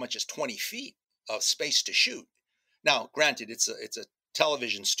like as much as 20 feet of space to shoot. Now, granted, it's a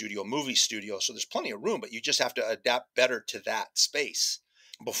television studio, movie studio, so there's plenty of room, but you just have to adapt better to that space.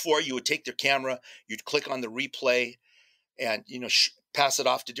 Before, you would take their camera, you'd click on the replay, and pass it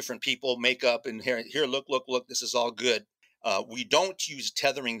off to different people, makeup, and here, look, this is all good. We don't use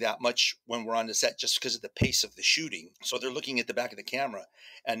tethering that much when we're on the set, just because of the pace of the shooting. So they're looking at the back of the camera.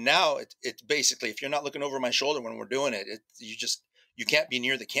 And now it's basically, if you're not looking over my shoulder when we're doing it, you can't be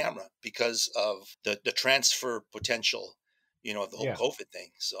near the camera because of the transfer potential, of the whole Yeah. COVID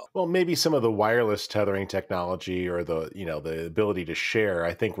thing. So, Well, maybe some of the wireless tethering technology, or the ability to share.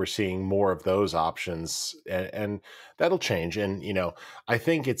 I think we're seeing more of those options, and that'll change. And, I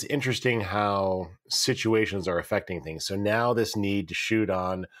think it's interesting how situations are affecting things. So now this need to shoot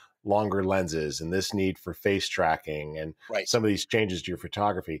on longer lenses, and this need for face tracking, and right. some of these changes to your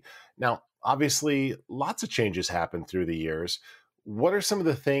photography. Now, obviously, lots of changes happen through the years. What are some of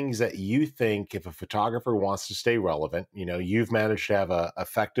the things that you think, if a photographer wants to stay relevant, you've managed to have a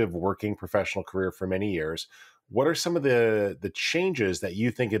effective working professional career for many years. What are some of the changes that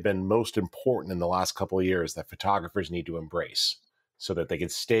you think have been most important in the last couple of years that photographers need to embrace so that they can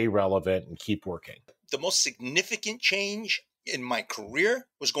stay relevant and keep working? The most significant change in my career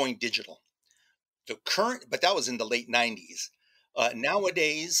was going digital. But that was in the late 90s.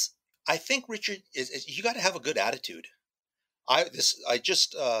 Nowadays, I think, Richard, is you got to have a good attitude. I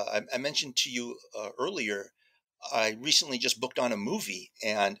mentioned to you earlier, I recently just booked on a movie,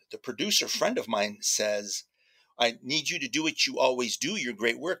 and the producer friend of mine says, I need you to do what you always do, your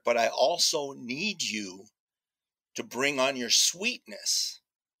great work, but I also need you to bring on your sweetness.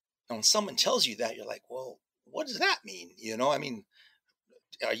 And when someone tells you that, you're like, well, what does that mean? I mean,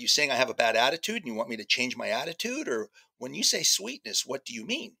 are you saying I have a bad attitude and you want me to change my attitude? Or when you say sweetness, what do you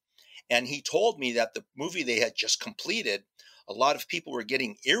mean? And he told me that the movie they had just completed, a lot of people were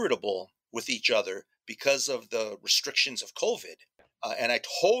getting irritable with each other because of the restrictions of COVID. And I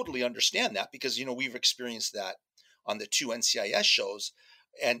totally understand that because, we've experienced that on the two NCIS shows.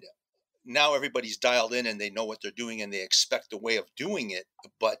 And now everybody's dialed in and they know what they're doing and they expect a way of doing it.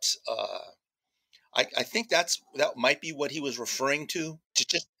 But I think that might be what he was referring to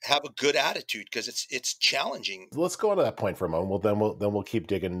just have a good attitude because it's challenging. Let's go on to that point for a moment. Well, then we'll keep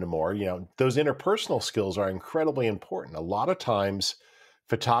digging into more. Those interpersonal skills are incredibly important. A lot of times,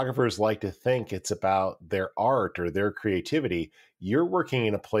 photographers like to think it's about their art or their creativity. You're working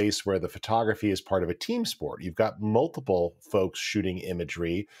in a place where the photography is part of a team sport. You've got multiple folks shooting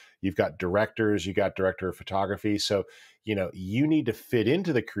imagery. You've got directors. You got director of photography. So, you need to fit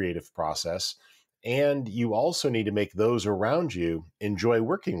into the creative process. And you also need to make those around you enjoy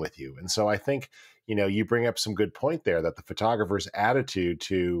working with you. And so I think, you bring up some good point there that the photographer's attitude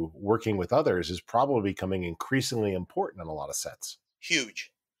to working with others is probably becoming increasingly important in a lot of sets.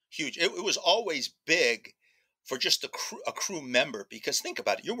 Huge, huge. It was always big for just a crew member because think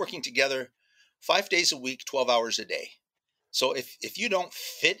about it. You're working together 5 days a week, 12 hours a day. So if you don't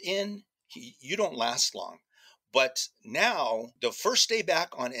fit in, you don't last long. But now, the first day back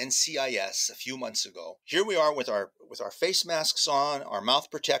on NCIS a few months ago, here we are with our face masks on, our mouth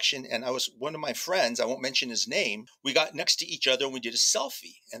protection, and one of my friends, I won't mention his name, we got next to each other and we did a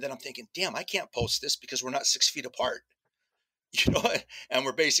selfie. And then I'm thinking, damn, I can't post this because we're not 6 feet apart. you know, and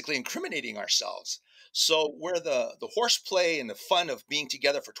we're basically incriminating ourselves. So where the horseplay and the fun of being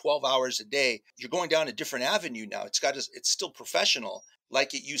together for 12 hours a day, you're going down a different avenue now. It's still professional,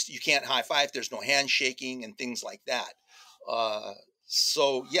 like it used to. You can't high five. There's no handshaking and things like that. Uh,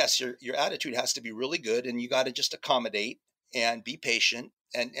 so yes, your attitude has to be really good, and you got to just accommodate and be patient.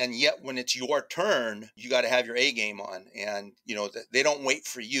 And yet, when it's your turn, you got to have your A game on, and they don't wait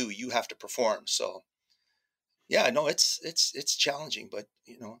for you. You have to perform. So yeah, no, it's challenging, but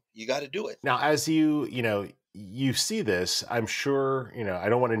you got to do it. Now, as you see this, I'm sure, I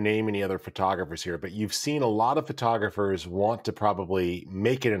don't want to name any other photographers here, but you've seen a lot of photographers want to probably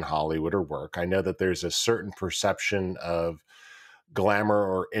make it in Hollywood or work. I know that there's a certain perception of glamour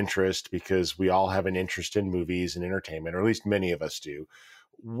or interest because we all have an interest in movies and entertainment, or at least many of us do.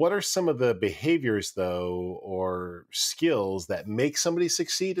 What are some of the behaviors, though, or skills that make somebody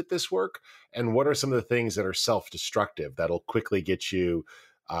succeed at this work? And what are some of the things that are self-destructive that'll quickly get you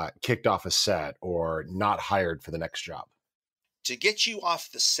kicked off a set or not hired for the next job? To get you off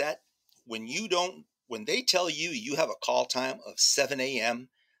the set, when they tell you you have a call time of 7 a.m.,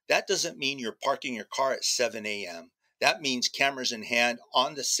 that doesn't mean you're parking your car at 7 a.m. That means cameras in hand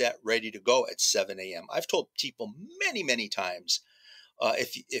on the set, ready to go at 7 a.m. I've told people many, many times,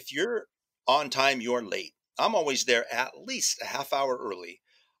 if you're on time, you're late. I'm always there at least a half hour early.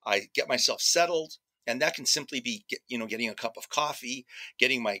 I get myself settled, and that can simply be getting a cup of coffee,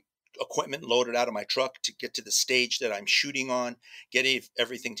 getting my equipment loaded out of my truck to get to the stage that I'm shooting on, getting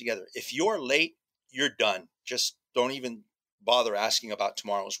everything together. If you're late, you're done. Just don't even bother asking about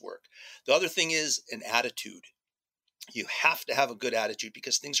tomorrow's work. The other thing is an attitude. You have to have a good attitude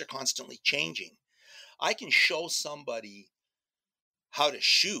because things are constantly changing. I can show somebody how to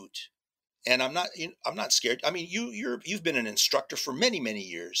shoot, and I'm not scared. I mean, you've been an instructor for many, many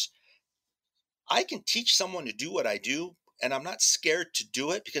years. I can teach someone to do what I do, and I'm not scared to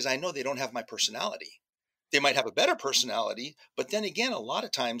do it because I know they don't have my personality. They might have a better personality, but then again, a lot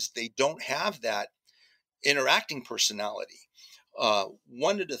of times they don't have that interacting personality.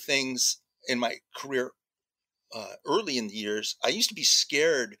 One of the things in my career early in the years, I used to be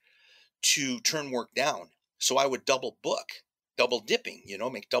scared to turn work down. So I would double book, double dipping,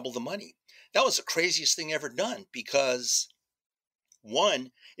 make double the money. That was the craziest thing ever done because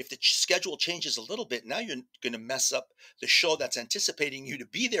one, if the schedule changes a little bit, now you're going to mess up the show that's anticipating you to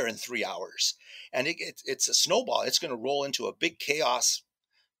be there in 3 hours. And it's a snowball. It's going to roll into a big chaos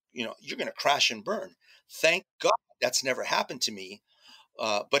you're going to crash and burn. Thank God that's never happened to me.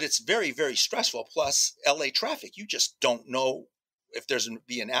 But it's very, very stressful. Plus, LA traffic, you just don't know if there's going to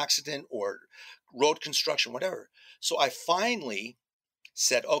be an accident or road construction, whatever. So I finally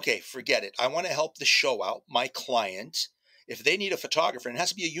said, okay, forget it. I want to help the show out, my client. If they need a photographer, and it has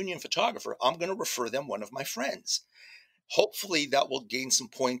to be a union photographer, I'm going to refer them one of my friends. Hopefully that will gain some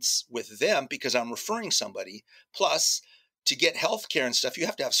points with them because I'm referring somebody. Plus, to get healthcare and stuff, you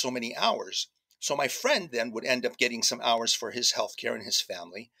have to have so many hours. So my friend then would end up getting some hours for his healthcare and his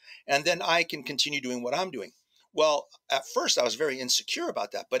family. And then I can continue doing what I'm doing. Well, at first I was very insecure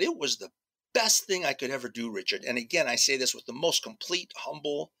about that, but it was the best thing I could ever do, Richard. And again, I say this with the most complete,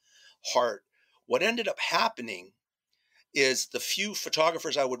 humble heart. What ended up happening is the few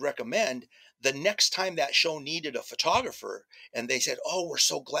photographers I would recommend, the next time that show needed a photographer and they said, oh, we're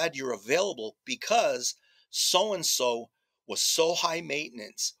so glad you're available because so and so was so high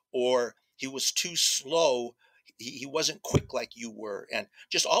maintenance, or he was too slow, he wasn't quick like you were, and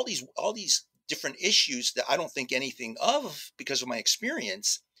just all these different issues that I don't think anything of because of my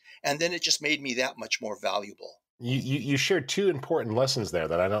experience. And then it just made me that much more valuable. You shared two important lessons there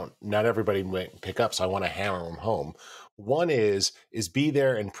that not everybody might pick up, so I want to hammer them home. One is be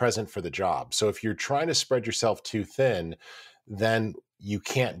there and present for the job. So if you're trying to spread yourself too thin, then you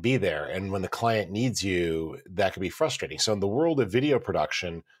can't be there. And when the client needs you, that can be frustrating. So in the world of video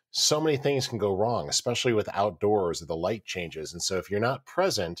production, so many things can go wrong, especially with outdoors or the light changes. And so if you're not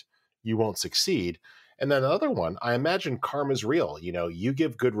present, you won't succeed. And then the other one, I imagine karma's real. You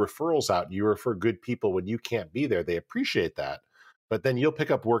give good referrals out, you refer good people when you can't be there. They appreciate that. But then you'll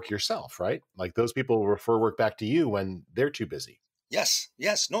pick up work yourself, right? Like those people will refer work back to you when they're too busy. Yes,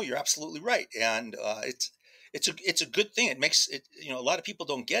 yes, no, you're absolutely right, and it's a good thing. It makes it. A lot of people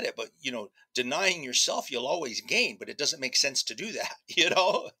don't get it, but denying yourself, you'll always gain. But it doesn't make sense to do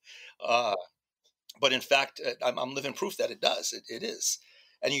that, Uh, but in fact, I'm living proof that it does. It is,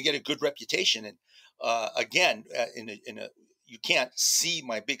 and you get a good reputation. And again, you can't see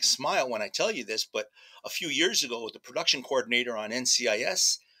my big smile when I tell you this, but a few years ago, the production coordinator on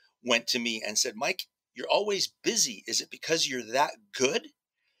NCIS went to me and said, "Mike, you're always busy. Is it because you're that good?"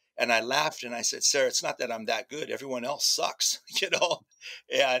 And I laughed and I said, "Sarah, it's not that I'm that good. Everyone else sucks,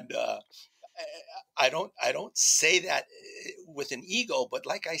 And I don't say that with an ego, but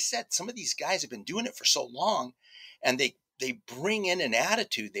like I said, some of these guys have been doing it for so long, and they bring in an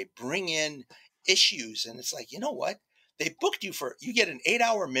attitude, they bring in issues, and it's like, you know what? They booked you get an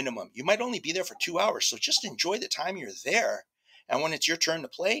 8-hour minimum. You might only be there for 2 hours, so just enjoy the time you're there. And when it's your turn to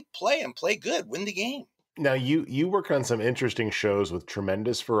play and play good, win the game." Now you work on some interesting shows with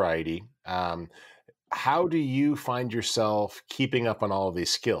tremendous variety. How do you find yourself keeping up on all of these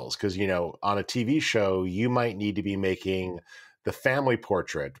skills? Because on a TV show, you might need to be making the family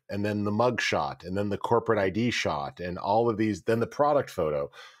portrait, and then the mug shot, and then the corporate ID shot, and all of these, then the product photo.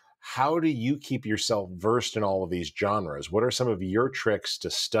 How do you keep yourself versed in all of these genres? What are some of your tricks to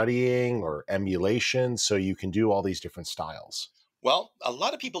studying or emulation so you can do all these different styles? Well, a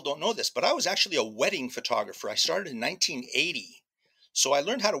lot of people don't know this, but I was actually a wedding photographer. I started in 1980. So I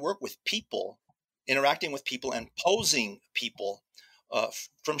learned how to work with people, interacting with people and posing people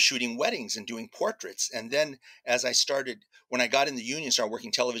from shooting weddings and doing portraits. And then when I got in the union, started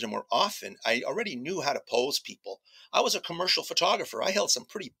working television more often, I already knew how to pose people. I was a commercial photographer. I held some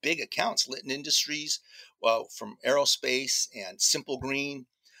pretty big accounts, Litton Industries, from aerospace and Simple Green.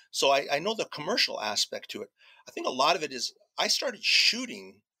 So I know the commercial aspect to it. I think a lot of it is I started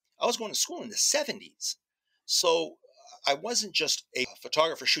shooting. I was going to school in the 70s. So I wasn't just a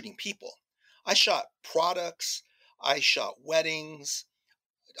photographer shooting people. I shot products, I shot weddings,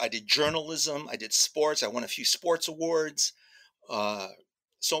 I did journalism, I did sports, I won a few sports awards. Uh,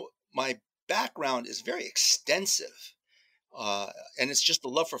 so my background is very extensive, and it's just the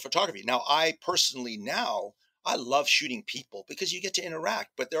love for photography. Now, I love shooting people because you get to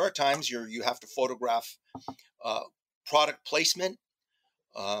interact, but there are times you have to photograph uh, product placement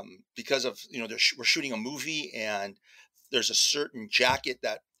because of we're shooting a movie and there's a certain jacket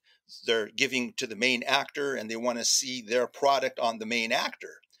that they're giving to the main actor and they want to see their product on the main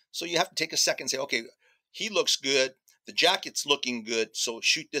actor. So you have to take a second and say, okay, he looks good, the jacket's looking good, so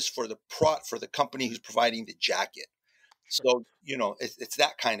shoot this for the company who's providing the jacket. So it's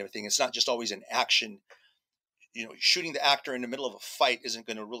that kind of thing. It's not just always an action. Shooting the actor in the middle of a fight isn't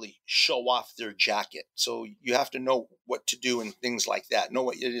going to really show off their jacket. So you have to know what to do and things like that. Know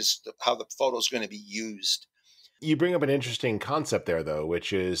what it is, how the photo is going to be used. You bring up an interesting concept there, though,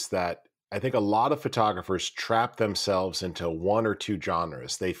 which is that I think a lot of photographers trap themselves into one or two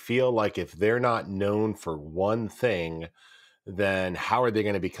genres. They feel like if they're not known for one thing, then how are they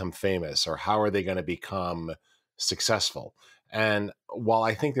going to become famous or how are they going to become successful? And while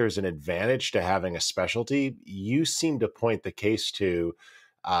I think there's an advantage to having a specialty, you seem to point the case to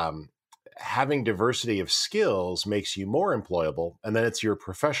um, having diversity of skills makes you more employable. And then it's your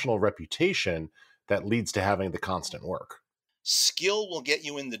professional reputation that leads to having the constant work. Skill will get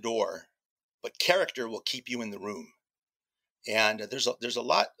you in the door, but character will keep you in the room. And there's a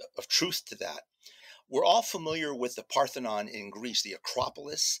lot of truth to that. We're all familiar with the Parthenon in Greece, the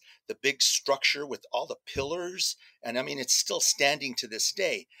Acropolis, the big structure with all the pillars. And I mean, it's still standing to this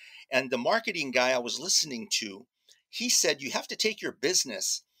day. And the marketing guy I was listening to, he said, you have to take your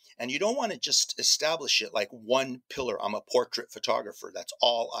business and you don't want to just establish it like one pillar. I'm a portrait photographer. That's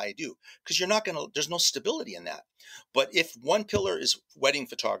all I do. Because you're not going to, there's no stability in that. But if one pillar is wedding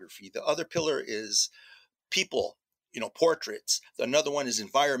photography, the other pillar is people, portraits. Another one is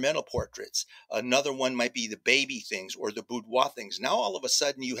environmental portraits. Another one might be the baby things or the boudoir things. Now, all of a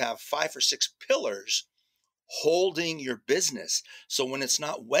sudden, you have 5 or 6 pillars holding your business. So when it's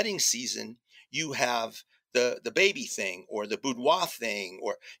not wedding season, you have the baby thing or the boudoir thing,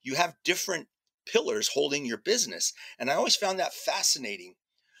 or you have different pillars holding your business. And I always found that fascinating.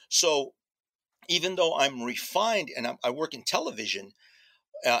 So even though I'm refined and I work in television,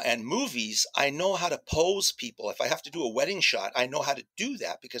 and movies, I know how to pose people. If I have to do a wedding shot, I know how to do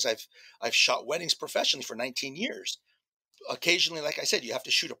that because I've shot weddings professionally for 19 years. Occasionally, like I said, you have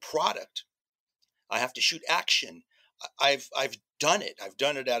to shoot a product. I have to shoot action. I've done it. I've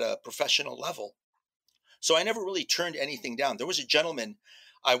done it at a professional level. So I never really turned anything down. There was a gentleman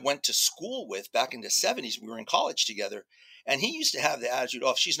I went to school with back in the 70s. We were in college together, and he used to have the attitude,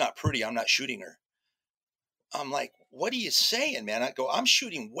 "Oh, if she's not pretty, I'm not shooting her." I'm like, what are you saying, man? I go, I'm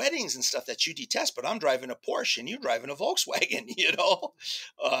shooting weddings and stuff that you detest, but I'm driving a Porsche and you're driving a Volkswagen, you know?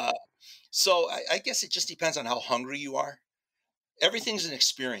 Uh, so I guess it just depends on how hungry you are. Everything's an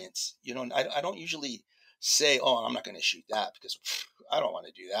experience, and I don't usually say, oh, I'm not going to shoot that because I don't want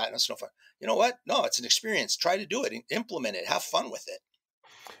to do that. And that's no fun. You know what? No, it's an experience. Try to do it, implement it, have fun with it.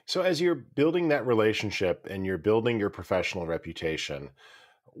 So, as you're building that relationship and you're building your professional reputation,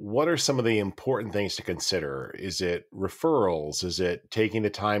 what are some of the important things to consider? Is it referrals? Is it taking the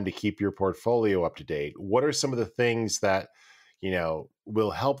time to keep your portfolio up to date? What are some of the things that,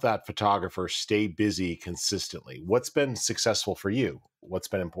 will help that photographer stay busy consistently? What's been successful for you? What's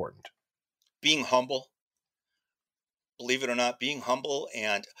been important? Being humble, believe it or not, being humble.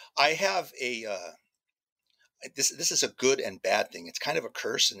 And I have this is a good and bad thing. It's kind of a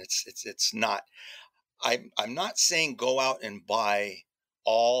curse, and it's not. I'm not saying go out and buy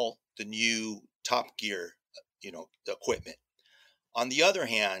all the new Top Gear, the equipment. On the other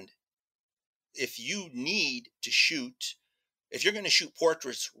hand, if you need to shoot, if you're going to shoot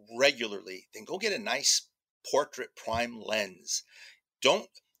portraits regularly, then go get a nice portrait prime lens. Don't.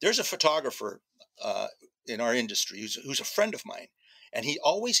 There's a photographer in our industry who's a friend of mine, and he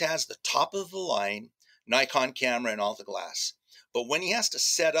always has the top of the line Nikon camera and all the glass. But when he has to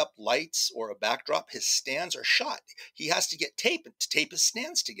set up lights or a backdrop, his stands are shot. He has to get tape to tape his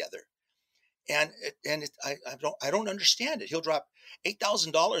stands together. I don't understand it. He'll drop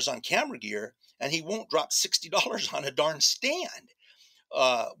 $8,000 on camera gear, and he won't drop $60 on a darn stand.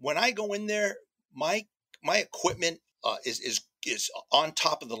 When I go in there, my equipment is on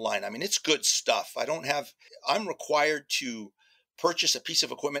top of the line. I mean, it's good stuff. I'm required to purchase a piece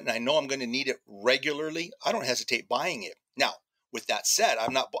of equipment and I know I'm going to need it regularly. I don't hesitate buying it. Now, with that said,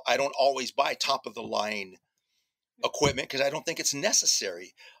 I don't always buy top of the line equipment because I don't think it's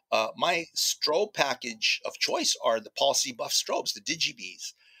necessary. My strobe package of choice are the Paul C. Buff strobes, the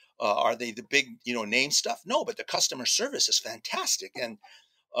DigiBees. Are they the big, name stuff? No, but the customer service is fantastic. And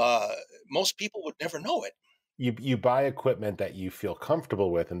most people would never know it. You buy equipment that you feel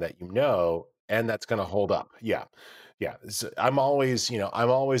comfortable with and that and that's going to hold up. Yeah. Yeah. So I'm always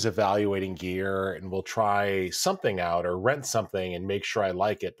evaluating gear and we'll try something out or rent something and make sure I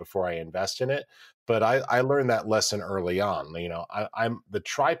like it before I invest in it. But I learned that lesson early on. I'm the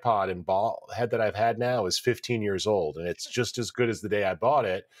tripod and ball head that I've had now is 15 years old and it's just as good as the day I bought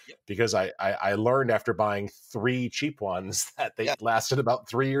it Yep. because I learned after buying 3 cheap ones that they Yeah. lasted about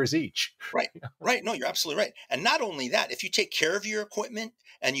 3 years each. Right. Right. No, you're absolutely right. And not only that, if you take care of your equipment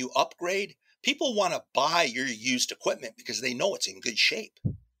and you upgrade, people want to buy your used equipment because they know it's in good shape.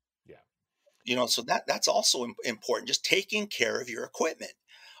 Yeah. So that's also important, just taking care of your equipment.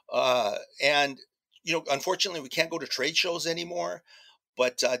 And unfortunately, we can't go to trade shows anymore,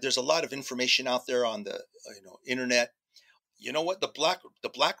 but there's a lot of information out there on the internet. You know what?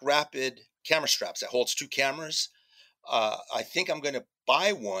 The Black Rapid camera straps that holds 2 cameras. I think I'm going to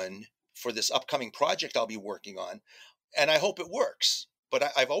buy one for this upcoming project I'll be working on. and I hope it works.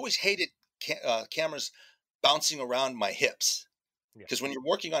 But I've always hated cameras bouncing around my hips, Yeah. because when you're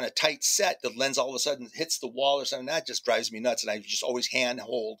working on a tight set, the lens all of a sudden hits the wall or something. That just drives me nuts, and I just always hand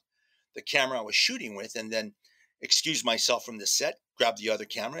hold the camera I was shooting with, and then excuse myself from the set, grab the other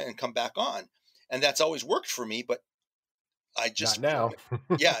camera, and come back on. And that's always worked for me. But I Not just, now.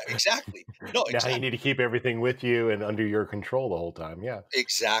 yeah, exactly. No, Now you exactly. need to keep everything with you and under your control the whole time. Yeah.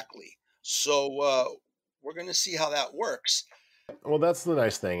 Exactly. So we're going to see how that works. Well, that's the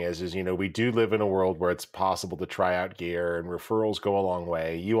nice thing is we do live in a world where it's possible to try out gear and referrals go a long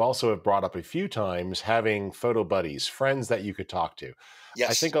way. You also have brought up a few times having photo buddies, friends that you could talk to. I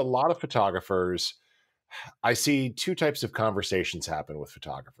Yes. think a lot of photographers, I see two types of conversations happen with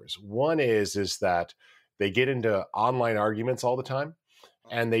photographers. One is that they get into online arguments all the time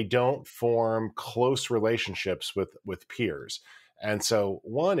and they don't form close relationships with peers. And so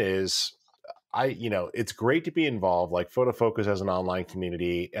one is it's great to be involved. Like Photofocus as an online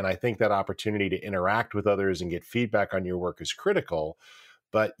community, and I think that opportunity to interact with others and get feedback on your work is critical.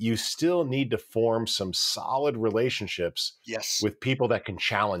 But you still need to form some solid relationships Yes. with people that can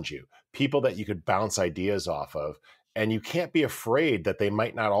challenge you, people that you could bounce ideas off of. And you can't be afraid that they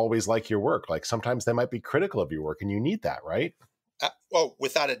might not always like your work. Like sometimes they might be critical of your work, and you need that, right? Oh,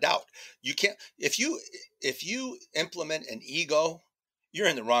 without a doubt. You can't, if you implement an ego, you're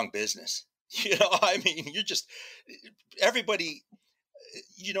in the wrong business. I mean, you're just, everybody,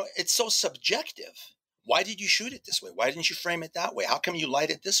 it's so subjective. Why did you shoot it this way? Why didn't you frame it that way? How come you light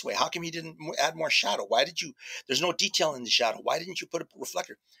it this way? How come you didn't add more shadow? Why did you, there's no detail in the shadow. Why didn't you put a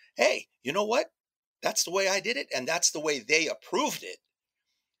reflector? Hey, you know what? That's the way I did it. And that's the way they approved it.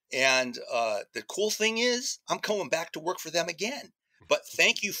 And the cool thing is, I'm coming back to work for them again. But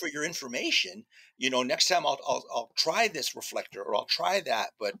thank you for your information. Next time I'll try this reflector, or I'll try that.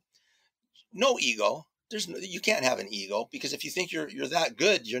 But no ego. You can't have an ego, because if you think you're that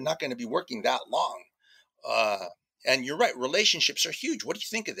good, you're not going to be working that long. Uh, and you're right. Relationships are huge. What do you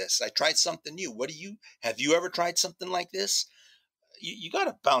think of this? I tried something new. Have you ever tried something like this? You got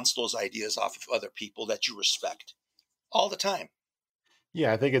to bounce those ideas off of other people that you respect all the time.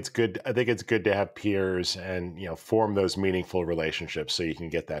 Yeah, I think it's good. I think it's good to have peers and form those meaningful relationships so you can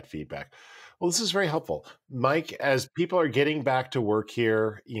get that feedback. Well, this is very helpful, Mike. As people are getting back to work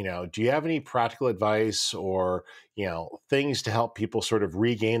here, do you have any practical advice or things to help people sort of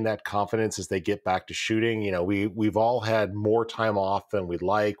regain that confidence as they get back to shooting? We've all had more time off than we'd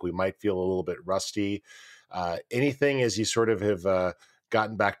like. We might feel a little bit rusty. Anything as you sort of have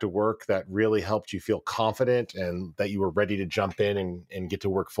gotten back to work that really helped you feel confident and that you were ready to jump in and get to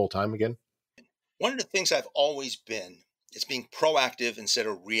work full time again? One of the things I've always been is being proactive instead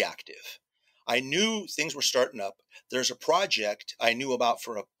of reactive. I knew things were starting up. There's a project I knew about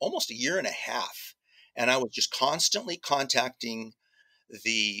for almost a year and a half, and I was just constantly contacting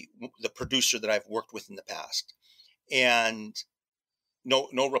the the producer that I've worked with in the past, and no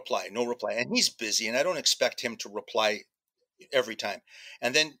reply, no reply. And he's busy, and I don't expect him to reply every time.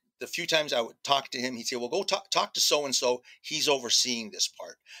 And then the few times I would talk to him, he'd say, "Well, go talk to so and so. He's overseeing this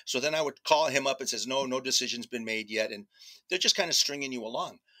part." So then I would call him up and says, "No, no decision's been made yet," and they're just kind of stringing you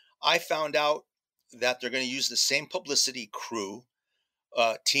along. I found out that they're going to use the same publicity crew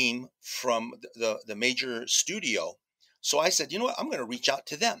team from the major studio. So I said, "You know what? I'm going to reach out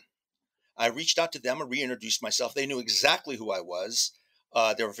to them." I reached out to them and reintroduced myself. They knew exactly who I was.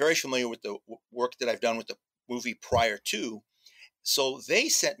 They were very familiar with the work that I've done with the movie prior to, so they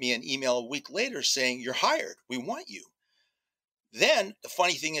sent me an email a week later saying, "You're hired. We want you." Then the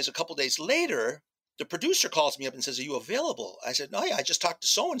funny thing is, a couple days later, the producer calls me up and says, "Are you available?" I said, "No, yeah, I just talked to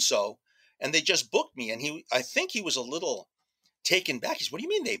so and they just booked me." And I think he was a little taken back. He said, "What do you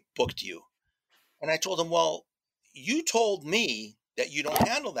mean they booked you?" And I told him, "Well, you told me that you don't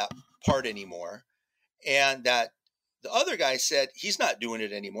handle that part anymore, and that the other guy said he's not doing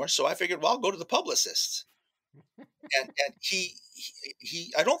it anymore. So I figured, well, I'll go to the publicists." And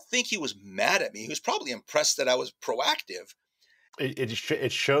I don't think he was mad at me. He was probably impressed that I was proactive.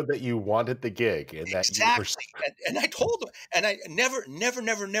 It showed that you wanted the gig and that you were. Exactly. And I told him, and I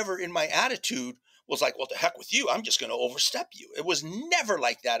never in my attitude was like, "Well, to heck with you. I'm just going to overstep you." It was never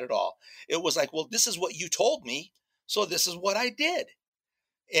like that at all. It was like, "Well, this is what you told me, so this is what I did."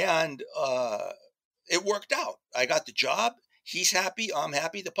 And it worked out. I got the job. He's happy. I'm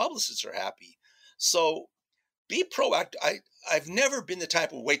happy. The publicists are happy. So be proactive. I've never been the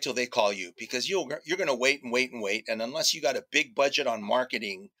type of wait till they call you, because you're going to wait and wait and wait. And unless you got a big budget on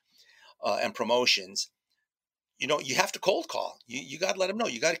marketing and promotions, you have to cold call. You got to let them know.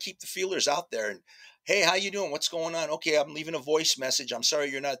 You got to keep the feelers out there. And hey, how you doing? What's going on? Okay, I'm leaving a voice message. I'm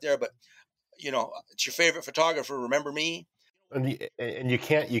sorry you're not there, but it's your favorite photographer. Remember me? And you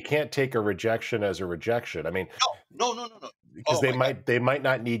can't take a rejection as a rejection. I mean, No, no, no, no, no. because Oh they my God. might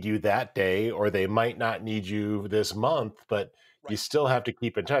not need you that day, or they might not need you this month, but you Right. still have to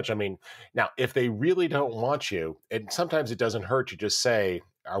keep in touch. I mean, now if they really don't want you, and sometimes it doesn't hurt to just say,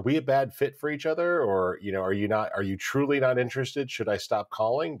 are we a bad fit for each other? Or, are you truly not interested? Should I stop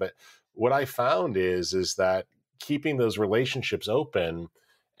calling? But what I found is that keeping those relationships open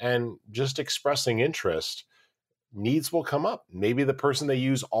and just expressing interest, needs will come up. Maybe the person they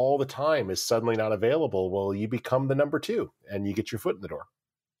use all the time is suddenly not available. Well, you become the number two and you get your foot in the door.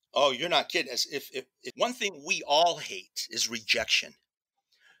 Oh, you're not kidding. As if one thing we all hate is rejection.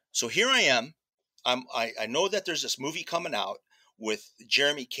 So here I am. I know that there's this movie coming out with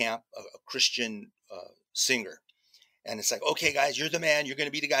Jeremy Camp, a Christian singer. And it's like, okay, guys, you're the man. You're going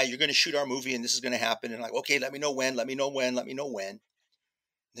to be the guy. You're going to shoot our movie, and this is going to happen. And like, okay, let me know when. Let me know when. Let me know when.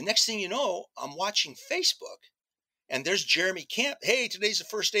 The next thing you know, I'm watching Facebook, and there's Jeremy Camp. Hey, today's the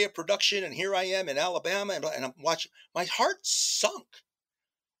first day of production, and here I am in Alabama, and I'm watching. My heart sunk.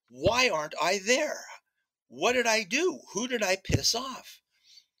 Why aren't I there? What did I do? Who did I piss off?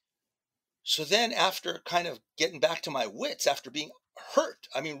 So then, after kind of getting back to my wits, after being hurt,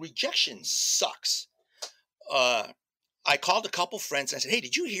 I mean, rejection sucks. Uh, I called a couple friends and I said, hey,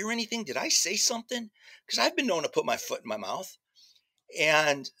 did you hear anything? Did I say something? Because I've been known to put my foot in my mouth.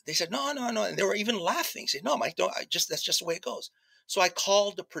 And they said, no, no, no. And they were even laughing. Said, no, Mike, that's just the way it goes. So I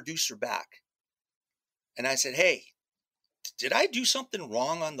called the producer back and I said, hey, did I do something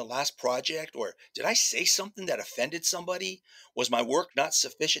wrong on the last project? Or did I say something that offended somebody? Was my work not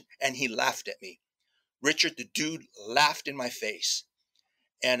sufficient? And he laughed at me. Richard, the dude, laughed in my face.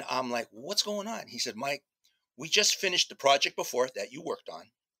 And I'm like, what's going on? He said, Mike, we just finished the project before that you worked on,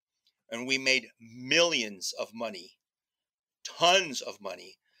 and we made millions of money, tons of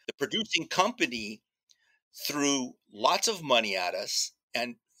money. The producing company threw lots of money at us,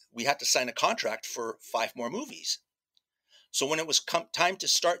 and we had to sign a contract for 5 more movies. So when it was time to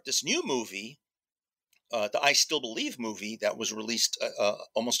start this new movie, the I Still Believe movie that was released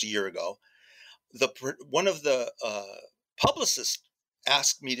almost a year ago, one of the publicists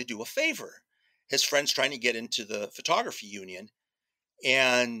asked me to do a favor. His friend's trying to get into the photography union,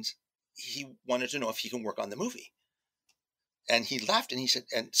 and he wanted to know if he can work on the movie. And he laughed and he said,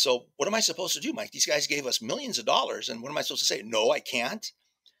 and so what am I supposed to do, Mike? These guys gave us millions of dollars. And what am I supposed to say? No, I can't.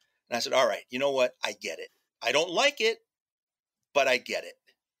 And I said, all right, you know what? I get it. I don't like it, but I get it.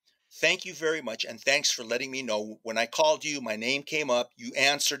 Thank you very much. And thanks for letting me know. When I called you, my name came up. You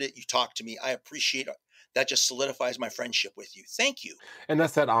answered it. You talked to me. I appreciate it. That just solidifies my friendship with you. Thank you. And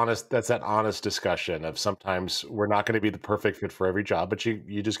that's that honest discussion of, sometimes we're not going to be the perfect fit for every job, but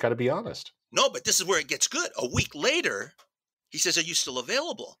you just got to be honest. No, but this is where it gets good. A week later, he says, are you still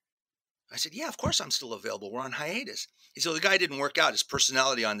available? I said, yeah, of course I'm still available. We're on hiatus. He said, well, the guy didn't work out. His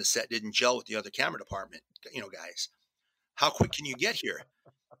personality on the set didn't gel with the other camera department, guys. How quick can you get here?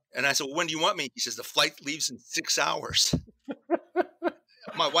 And I said, well, when do you want me? He says, the flight leaves in 6 hours.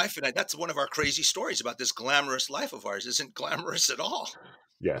 My wife and I, that's one of our crazy stories about this glamorous life of ours. Isn't glamorous at all.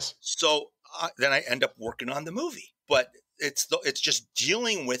 Yes. So then I end up working on the movie. But it's just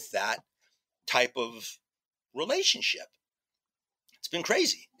dealing with that type of relationship. It's been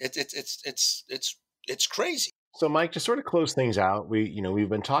crazy. It's crazy. So, Mike, to sort of close things out, we've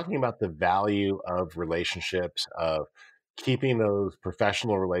been talking about the value of relationships, of keeping those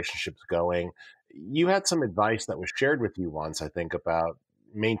professional relationships going. You had some advice that was shared with you once, I think, about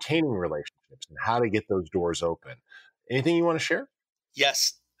maintaining relationships and how to get those doors open. Anything you want to share?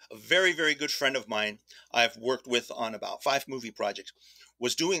 Yes. A very, very good friend of mine I've worked with on about 5 movie projects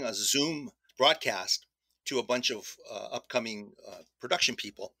was doing a Zoom broadcast to a bunch of upcoming production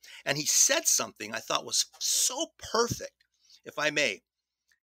people. And he said something I thought was so perfect, if I may.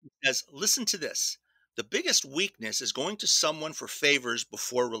 As listen to this. The biggest weakness is going to someone for favors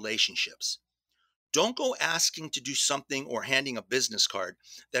before relationships. Don't go asking to do something or handing a business card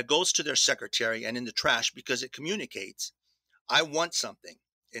that goes to their secretary and in the trash because it communicates, I want something.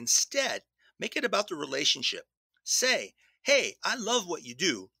 Instead, make it about the relationship. Say, hey, I love what you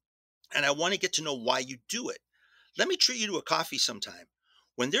do, and I want to get to know why you do it. Let me treat you to a coffee sometime.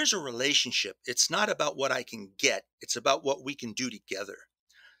 When there's a relationship, it's not about what I can get, it's about what we can do together.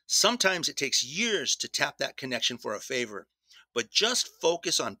 Sometimes it takes years to tap that connection for a favor, but just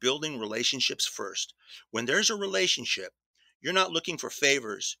focus on building relationships first. When there's a relationship, you're not looking for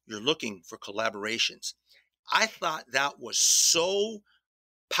favors, you're looking for collaborations. I thought that was so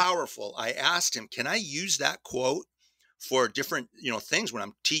powerful. I asked him, can I use that quote for different, things when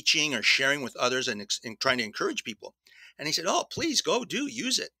I'm teaching or sharing with others and trying to encourage people? And he said, oh, please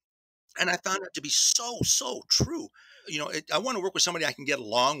use it. And I found it to be so, so true. I want to work with somebody I can get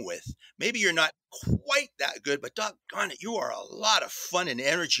along with. Maybe you're not quite that good, but doggone it, you are a lot of fun and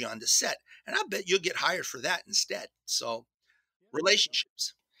energy on the set. And I bet you'll get hired for that instead. So,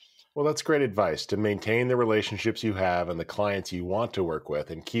 relationships. Well, that's great advice to maintain the relationships you have and the clients you want to work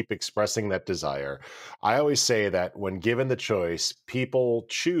with and keep expressing that desire. I always say that when given the choice, people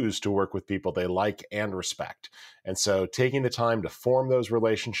choose to work with people they like and respect. And so taking the time to form those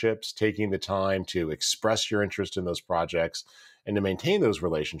relationships, taking the time to express your interest in those projects, and to maintain those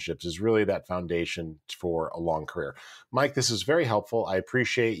relationships is really that foundation for a long career. Mike, this is very helpful. I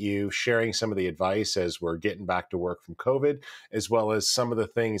appreciate you sharing some of the advice as we're getting back to work from COVID, as well as some of the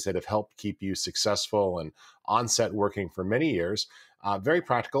things that have helped keep you successful and on set working for many years. Very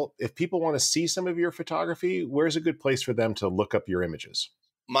practical. If people want to see some of your photography, where's a good place for them to look up your images?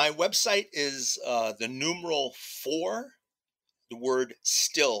 My website is the numeral 4, the word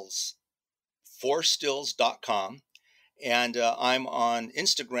stills, 4stills.com. And I'm on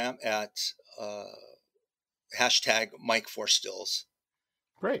Instagram at hashtag Mike4Stills.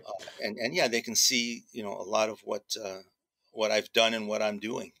 Great. And yeah, they can see, a lot of what I've done and what I'm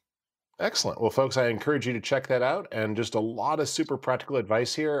doing. Excellent. Well, folks, I encourage you to check that out, and just a lot of super practical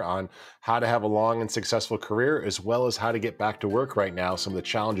advice here on how to have a long and successful career, as well as how to get back to work right now, some of the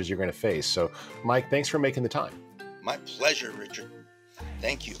challenges you're going to face. So, Mike, thanks for making the time. My pleasure, Richard.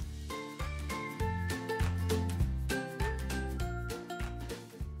 Thank you.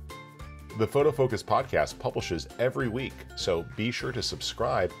 The Photofocus podcast publishes every week, so be sure to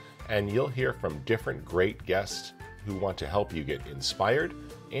subscribe, and you'll hear from different great guests who want to help you get inspired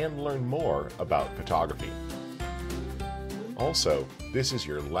and learn more about photography. Also, this is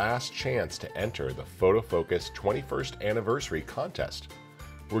your last chance to enter the Photofocus 21st Anniversary Contest.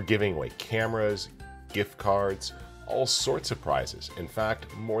 We're giving away cameras, gift cards, all sorts of prizes. In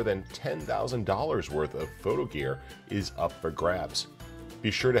fact, more than $10,000 worth of photo gear is up for grabs. Be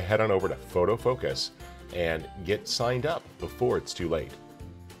sure to head on over to Photofocus and get signed up before it's too late.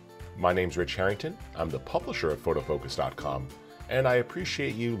 My name's Rich Harrington. I'm the publisher of Photofocus.com, and I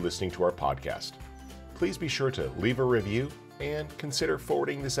appreciate you listening to our podcast. Please be sure to leave a review and consider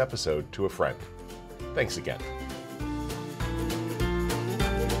forwarding this episode to a friend. Thanks again.